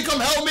somebody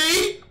come help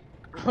me?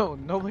 Bro,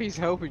 nobody's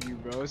helping you,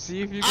 bro. See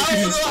if you I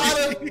can... don't know how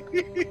to.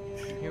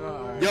 You know,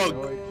 alright, Yo.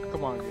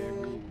 come on,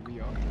 Gabe. We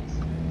on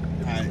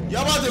this. Alright.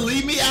 Y'all about to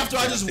leave me after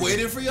I just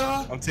waited for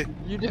y'all?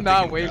 You did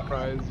not wait for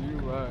us. You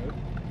lied.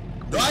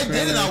 No, I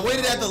didn't. I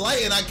waited at the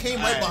light and I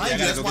came right behind you.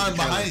 yeah, That's go why get I'm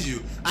the behind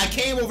you. I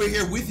came over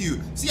here with you.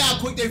 See how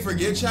quick they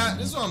forget, chat?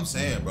 This is what I'm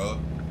saying, bro.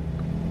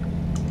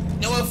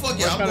 You know what? Fuck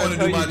yeah, I'm going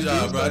to do my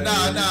job, bro.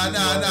 Nah. Amir,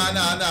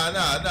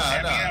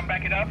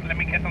 back it up. Let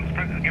me get some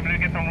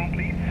room,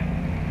 please.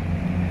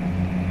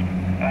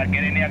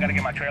 Get in there. I gotta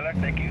get my trailer.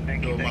 Thank you.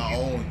 Thank you. Do Thank my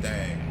you. own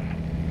thing.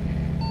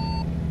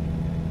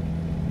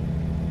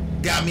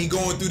 Got me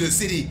going through the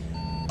city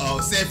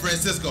of San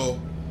Francisco.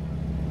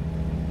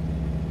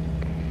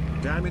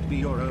 Damn it, be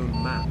your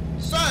own man.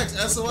 Facts,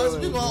 SOS,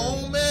 be my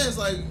own man. It's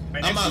like,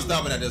 I'm not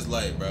stopping at this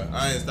light, bro.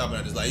 I ain't stopping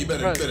at this light. You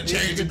better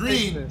change the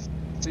green.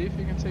 See if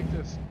you can take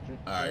this.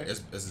 Alright,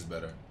 this is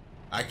better.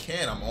 I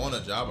can. I'm on a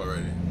job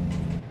already.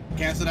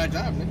 Cancel that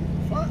job,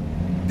 nigga. Fuck.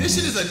 This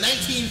shit is a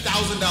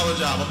 $19,000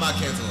 job. I'm not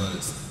canceling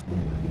this.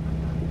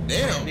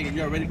 Damn. Nigga,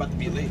 you're already about to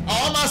be late.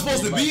 Oh, I'm not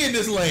supposed to be in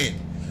this lane.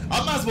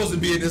 I'm not supposed to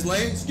be in this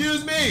lane.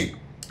 Excuse me.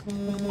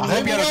 I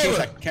hope y'all don't fix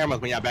like cameras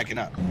when y'all backing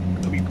up.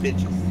 They'll be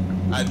bitches.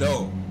 I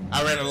know.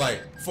 I ran a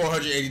light.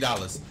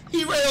 $480.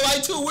 He ran a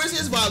light too. Where's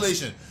his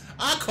violation?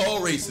 I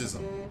call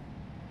racism.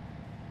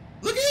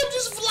 Look at him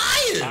just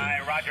flying.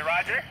 Alright, Roger,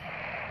 Roger.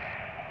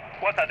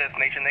 What's our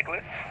destination,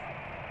 Nicholas?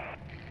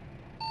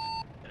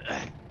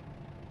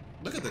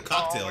 Look at the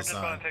cocktail we're just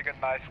sign. gonna take a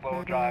nice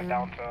slow drive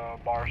down to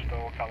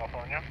Barstow,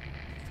 California.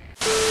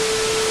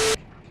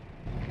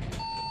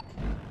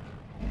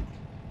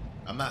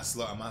 I'm not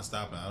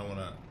stopping. I don't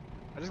wanna.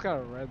 I just got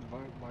a red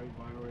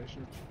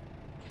violation.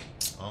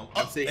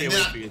 I'm sitting here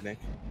waiting for you, Nick.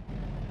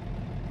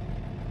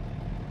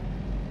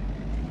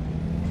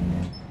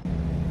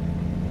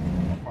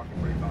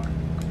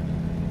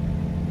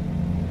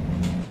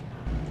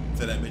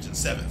 Said I mentioned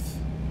 7th.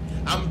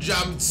 I'm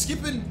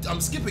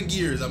skipping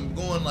gears. I'm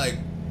going like,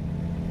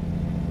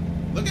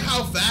 look at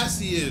how fast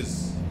he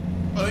is.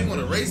 Oh, you want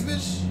to race,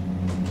 bitch?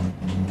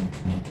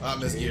 I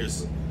missed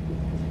gears.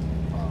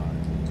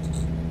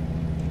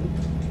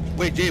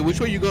 Wait, Jay, which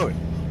way you going?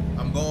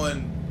 I'm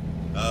going,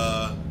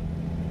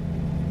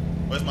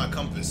 where's my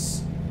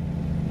compass?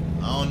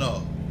 I don't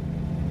know.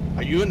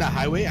 Are you in the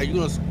highway? Are you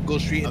gonna go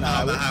straight in the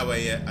highway? I'm not on the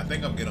highway yet. I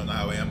think I'm getting on the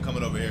highway. I'm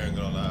coming over here and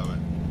get on the highway.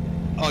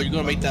 Oh, you're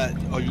gonna make that,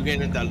 oh, you're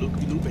getting in that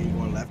loop-de-loop and you're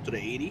going left to the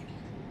 80?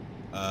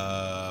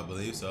 I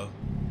believe so.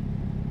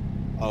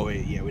 Oh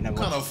wait, yeah, we're not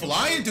going. Kind of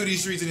flying through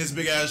these streets in this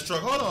big ass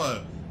truck. Hold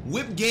on.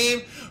 Whip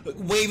game,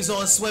 waves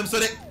on swim. So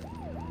that.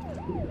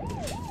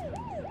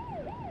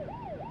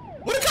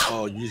 What the cop?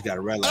 Oh, you just got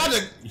a red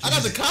light. I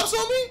got the cops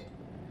on me.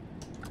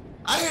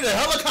 I hear the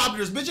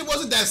helicopters, bitch. It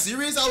wasn't that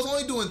serious. I was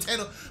only doing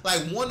 10,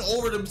 like 1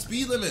 over the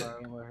speed limit.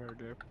 I don't let her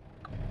do.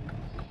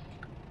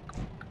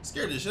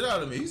 Scared the shit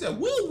out of me. He said,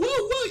 "Woo, woo,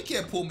 woo." You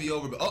can't pull me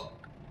over, but oh.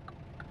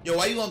 Yo,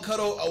 why you gonna cut?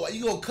 Why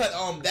you gonna cut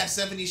that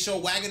 70s show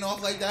wagon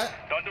off like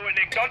that? Don't do it,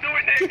 Nick. Don't do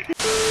it, Nick.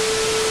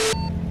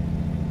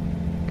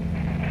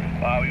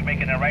 We're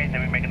making a right,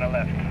 then we're making a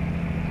left.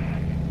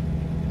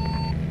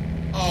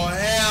 Oh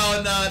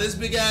hell nah, this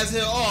big ass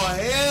hill. Oh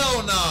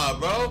hell nah,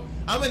 bro.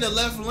 I'm in the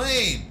left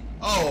lane.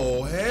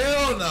 Oh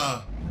hell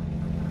nah.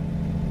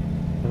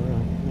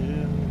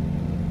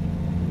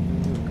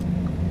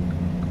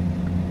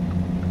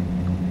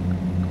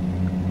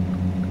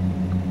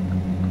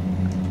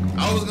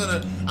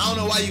 I don't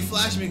know why you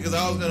flashed me because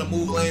I was gonna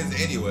move lanes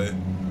anyway.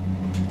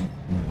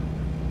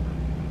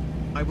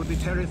 I would be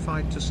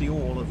terrified to see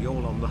all of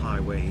y'all on the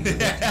highway.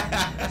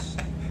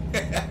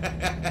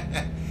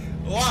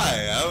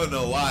 Why? I don't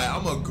know why.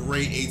 I'm a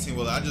great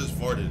 18-wheeler. I just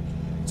farted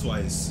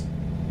twice.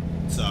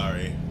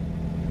 Sorry.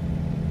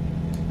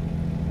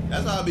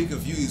 That's how I be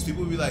confused.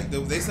 People be like,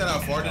 they said I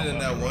farted in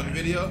that one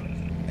video.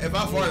 If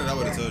I farted, I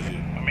would have told you.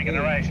 I'm making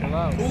a right. Chill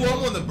out. Ooh,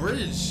 I'm on the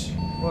bridge.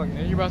 Look,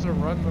 and you're about to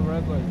run the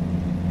red light.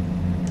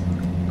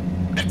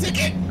 A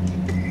ticket!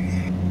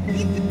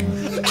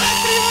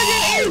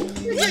 Oh!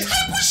 What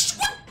type of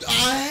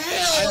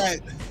hell?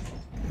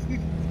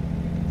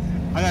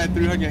 I got a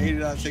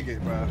 $380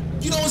 ticket, bro.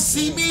 You don't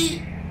see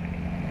me?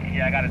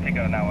 Yeah, I got a ticket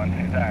on that one.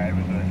 It's alright,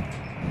 we're good.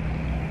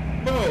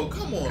 Bro,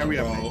 come on, Hurry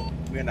up, bro. man.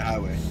 We're in the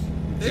highway.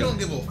 They don't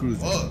give a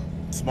Cruising. fuck.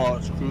 Small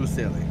cruise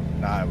sailing,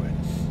 the highway.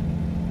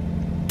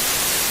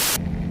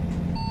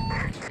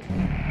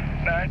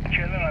 Alright,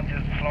 chilling. I'm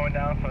just slowing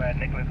down so that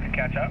Nicholas can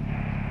catch up.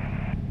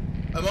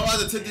 Am I allowed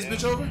to tip this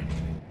bitch over?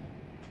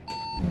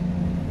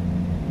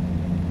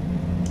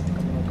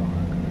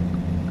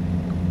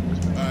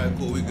 Alright,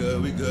 cool. We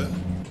good. We good.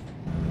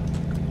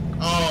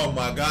 Oh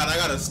my god, I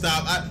gotta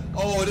stop.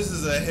 Oh, this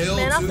is a hill.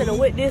 Man, I'm finna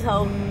whip this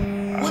hoe.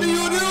 What are you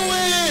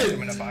doing?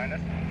 Coming up behind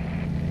us.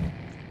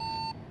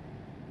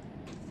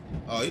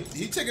 Oh,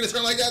 he taking a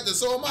turn like that, then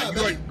so am I.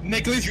 Baby.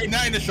 Nicholas, you're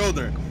not in the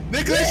shoulder.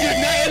 Nicholas, you're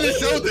not in the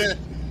shoulder.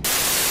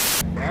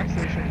 Gas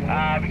station.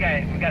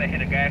 We gotta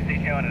hit a gas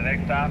station on the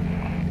next stop.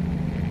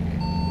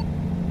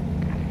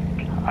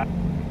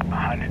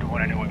 100 to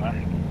 1 anyway,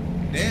 man.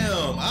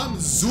 Damn, I'm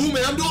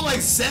zooming. I'm doing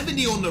like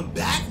 70 on the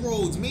back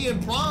roads. Me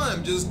and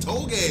Prime just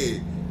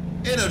toge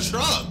in a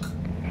truck.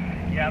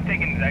 Yeah, I'm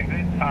taking the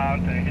exit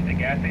to hit the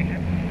gas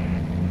station.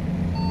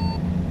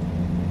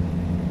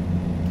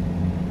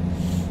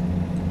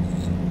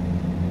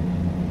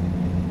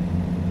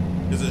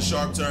 There's a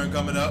sharp turn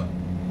coming up.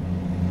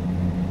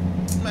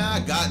 Man, I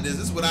got this.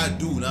 This is what I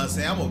do. You know what I'm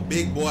saying? I'm a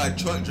big boy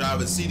truck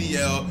driver,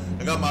 CDL.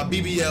 I got my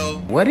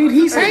BBL. What did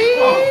he say?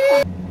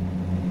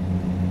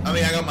 I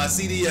mean, I got my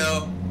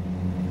CDL.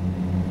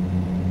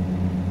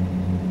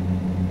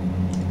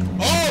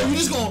 Oh,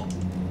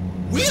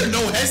 We're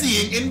no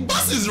hesiing in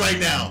buses right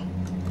now.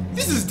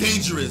 This is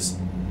dangerous.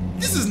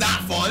 This is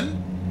not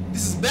fun.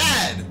 This is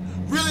bad.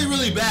 Really,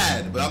 really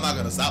bad. But I'm not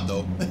gonna stop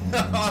though.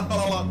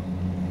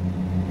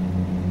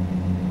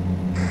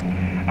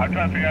 I'm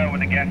trying to figure out what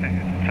the gas station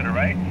is. To the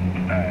right?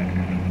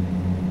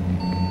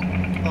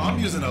 Oh, I'm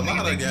using a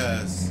lot of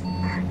gas.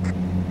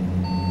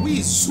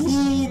 We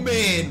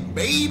zooming,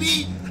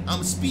 baby.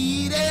 I'm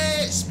speeding,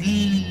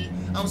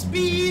 I'm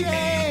speeding.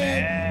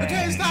 I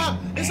can't stop.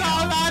 It's all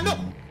I know.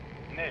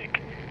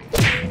 Nick.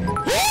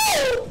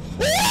 Oh!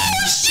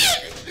 Oh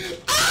shit!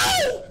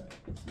 Oh!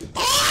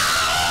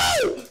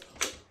 Oh!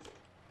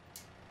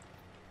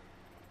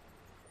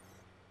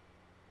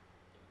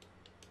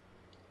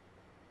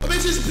 I mean,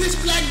 it's just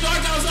pitch black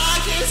dark outside.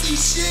 I can't see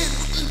shit.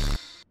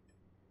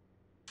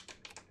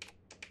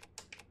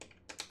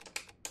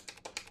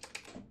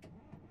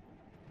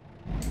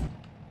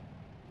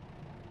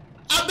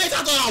 I bet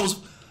I thought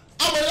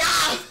I'm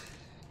alive.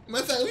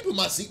 Matter of fact, let me put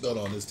my seatbelt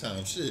on this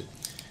time. Shit. You know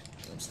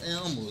what I'm saying? I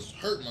almost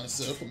hurt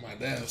myself with my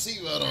damn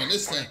seatbelt on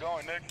this time. Where you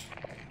going, Nick?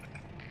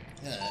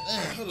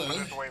 Yeah, hold on.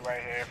 Just wait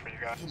right here for you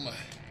guys. Put my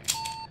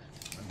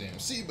damn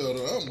seatbelt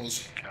on. I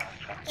almost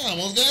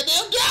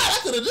goddamn died. I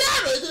could have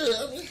died right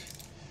there. I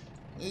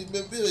mean,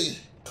 really,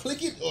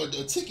 click it or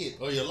a ticket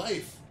or your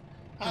life.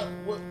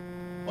 What?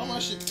 Why my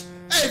shit?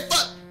 Hey,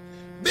 fuck,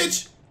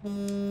 bitch!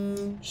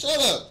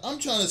 Shut up. I'm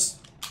trying to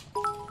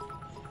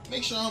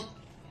make sure I'm.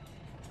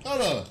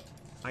 Hold on.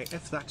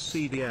 If that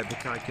CD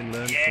edit I can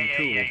learn Yeah, some yeah,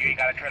 cool yeah, you things.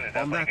 gotta turn it.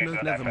 On that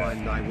note, never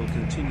mind, I will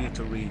continue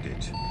to read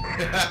it.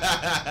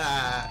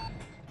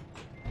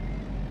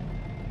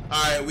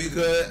 Alright, we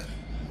good.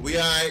 We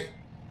alright.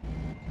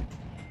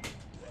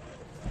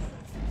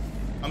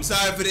 I'm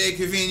sorry for the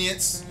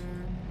inconvenience.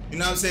 You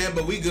know what I'm saying?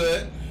 But we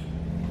good.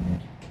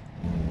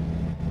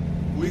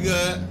 We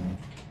good.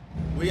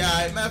 We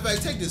alright. Matter of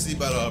fact, take this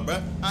seatbelt off,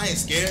 bro. I ain't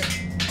scared.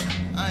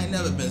 I ain't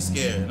never been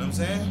scared. You know what I'm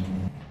saying?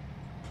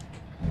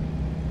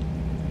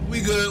 We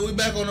good. We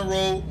back on the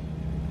road.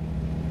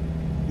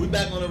 We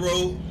back on the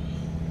road.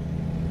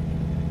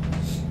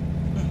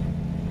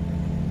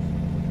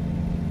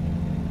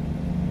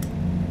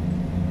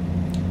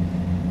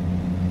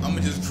 I'ma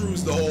just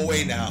cruise the whole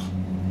way now.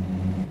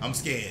 I'm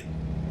scared.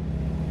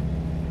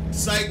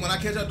 Psych, when I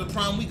catch up to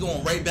Prime, we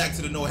going right back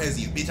to the no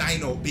hesi. Bitch, I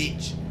ain't no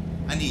bitch.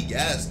 I need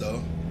gas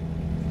though.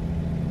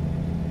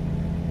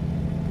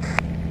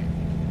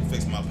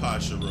 Fix my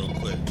posture real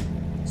quick.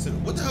 So,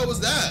 what the hell was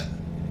that?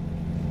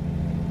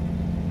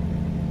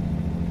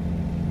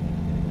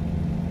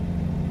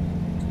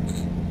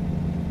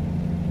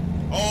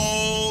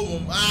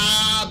 Oh,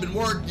 I've been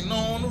working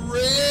on the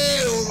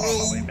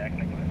railroad.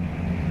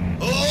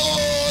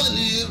 Oh, the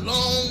live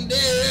long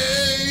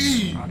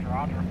day. Roger,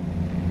 roger.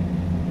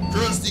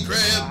 Krusty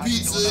Krab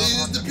pizza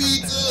is the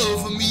pizza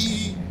for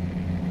me.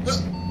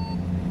 Huh.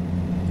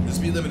 The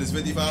speed limit is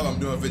 55. I'm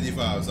doing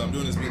 55, so I'm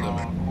doing the speed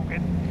limit.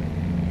 Okay.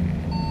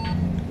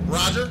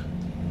 Roger.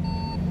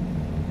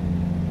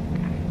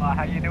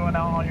 How you doing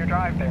on your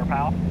drive there,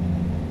 pal?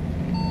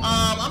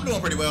 I'm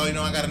doing pretty well. You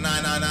know, I got a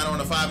 999 on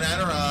a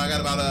 59er. I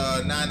got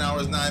about 9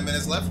 hours, 9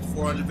 minutes left.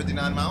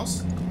 459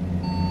 miles.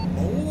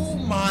 Oh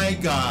my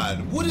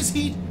God! What is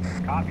he?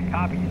 Copy,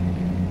 copy.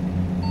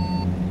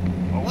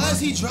 Why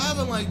is he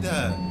driving like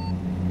that?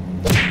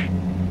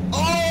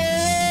 Oh!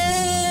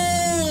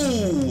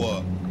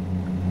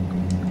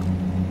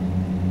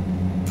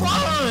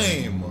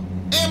 Prime!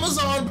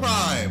 Amazon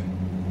Prime!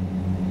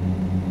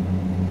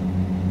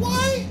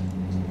 Why?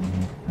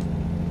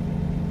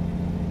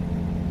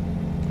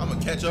 I'm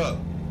gonna catch up.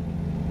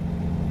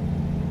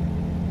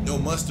 No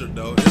mustard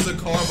though. There's a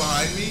car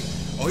behind me.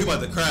 Oh, he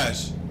about to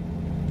crash.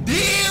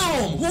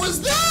 Damn! Who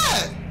is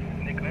that?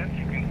 Nicholas,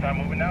 you can start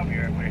moving now.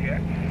 We're here.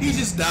 He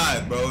just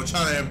died, bro,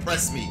 trying to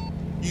impress me.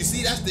 You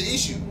see, that's the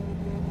issue.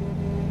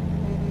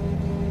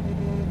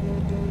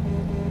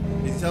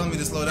 He's telling me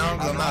to slow down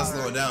because I'm not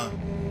slowing down.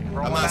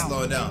 I'm not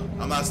slowing down.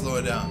 I'm not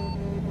slowing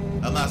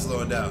down. I'm not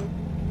slowing down.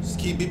 Just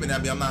keep beeping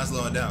at me. I'm not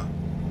slowing down.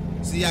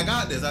 See, I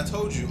got this. I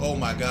told you. Oh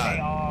my God.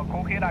 Hey,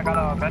 cool kid, I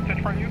got a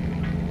message for you.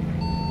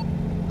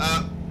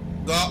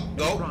 Go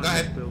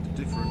ahead. Built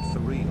different for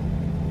real.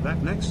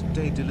 That next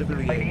day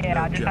delivery. Hey,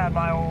 yeah, I just had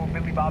my old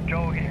Billy Bob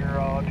Joe here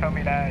tell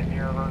me that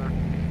your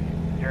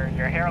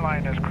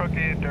hairline is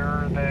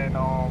crookeder than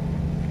I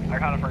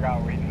kind of forgot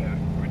what he said.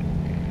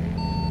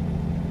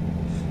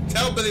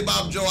 Tell Billy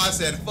Bob Joe I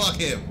said fuck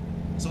him.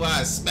 So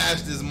I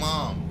smashed his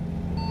mom.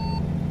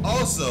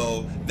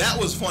 Also, that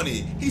was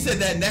funny. He said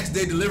that next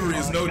day delivery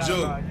is no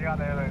joke. You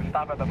gotta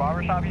stop at the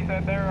barbershop, he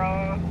said there.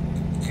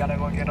 You gotta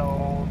go get a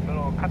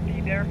little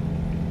cutty there.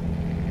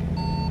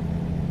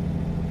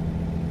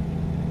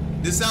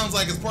 This sounds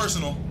like it's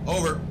personal.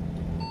 Over.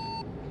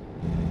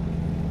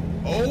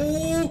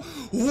 Oh!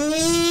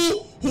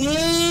 Ooh!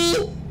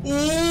 Ooh!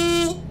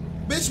 Ooh!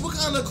 Bitch, what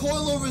kind of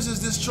coilovers does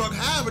this truck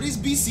have? Are these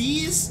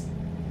BCs?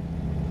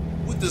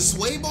 With the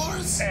sway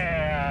bars?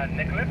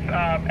 Nicholas,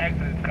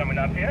 exit is coming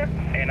up here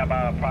in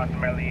about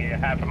approximately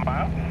half a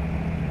mile.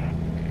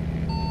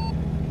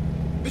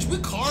 Bitch, we're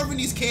carving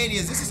these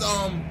canyons. This is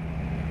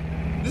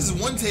This is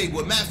one take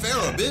with Matt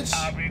Farah, bitch.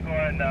 I'll be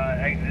going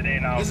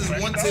exiting This is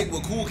one take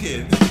with Cool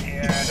Kid.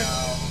 Here in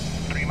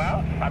 3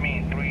 miles. I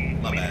mean 3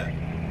 My meters. bad.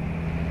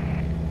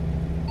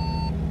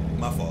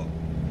 My fault.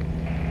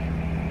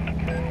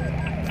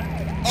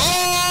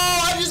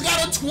 Oh, I just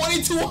got a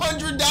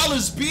 $2,200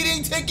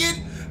 speeding ticket.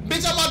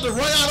 Bitch, I'm about to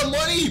run out of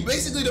money.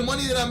 Basically, the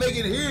money that I'm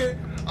making here,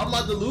 I'm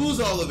about to lose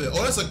all of it.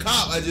 Oh, that's a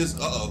cop. I just,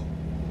 uh-oh.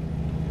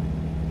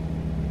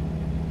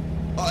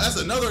 Oh, that's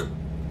another.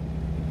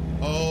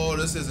 Oh,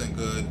 this isn't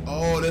good.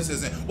 Oh, this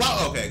isn't.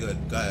 Wow, okay, good.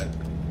 Go ahead.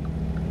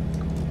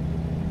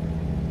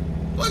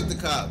 Fuck the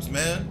cops,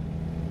 man.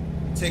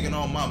 Taking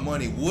all my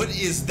money. What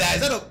is that?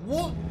 Is that a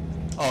what?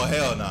 Oh,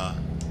 hell nah.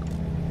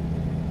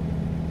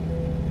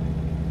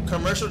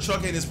 Commercial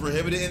trucking is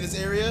prohibited in this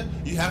area.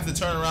 You have to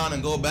turn around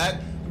and go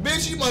back.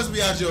 Bitch, you must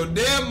be out your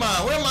damn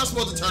mind. Where am I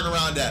supposed to turn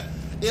around at?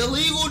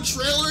 Illegal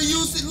trailer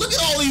usage. Look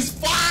at all these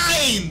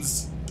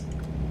fines.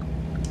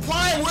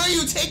 Prime, where are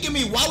you taking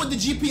me? Why would the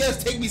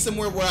GPS take me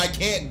somewhere where I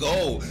can't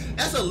go?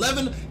 That's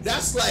 11.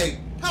 That's like,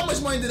 how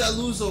much money did I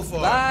lose so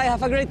far? Bye,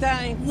 have a great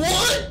time.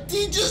 What?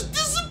 He just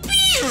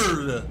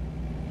disappeared.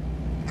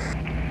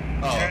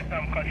 Oh. There's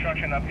some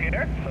construction up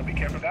here, so be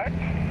careful, guys.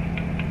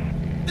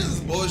 This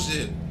is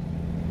bullshit.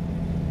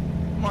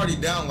 I'm already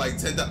down like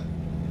 10,000.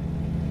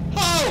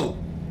 Oh!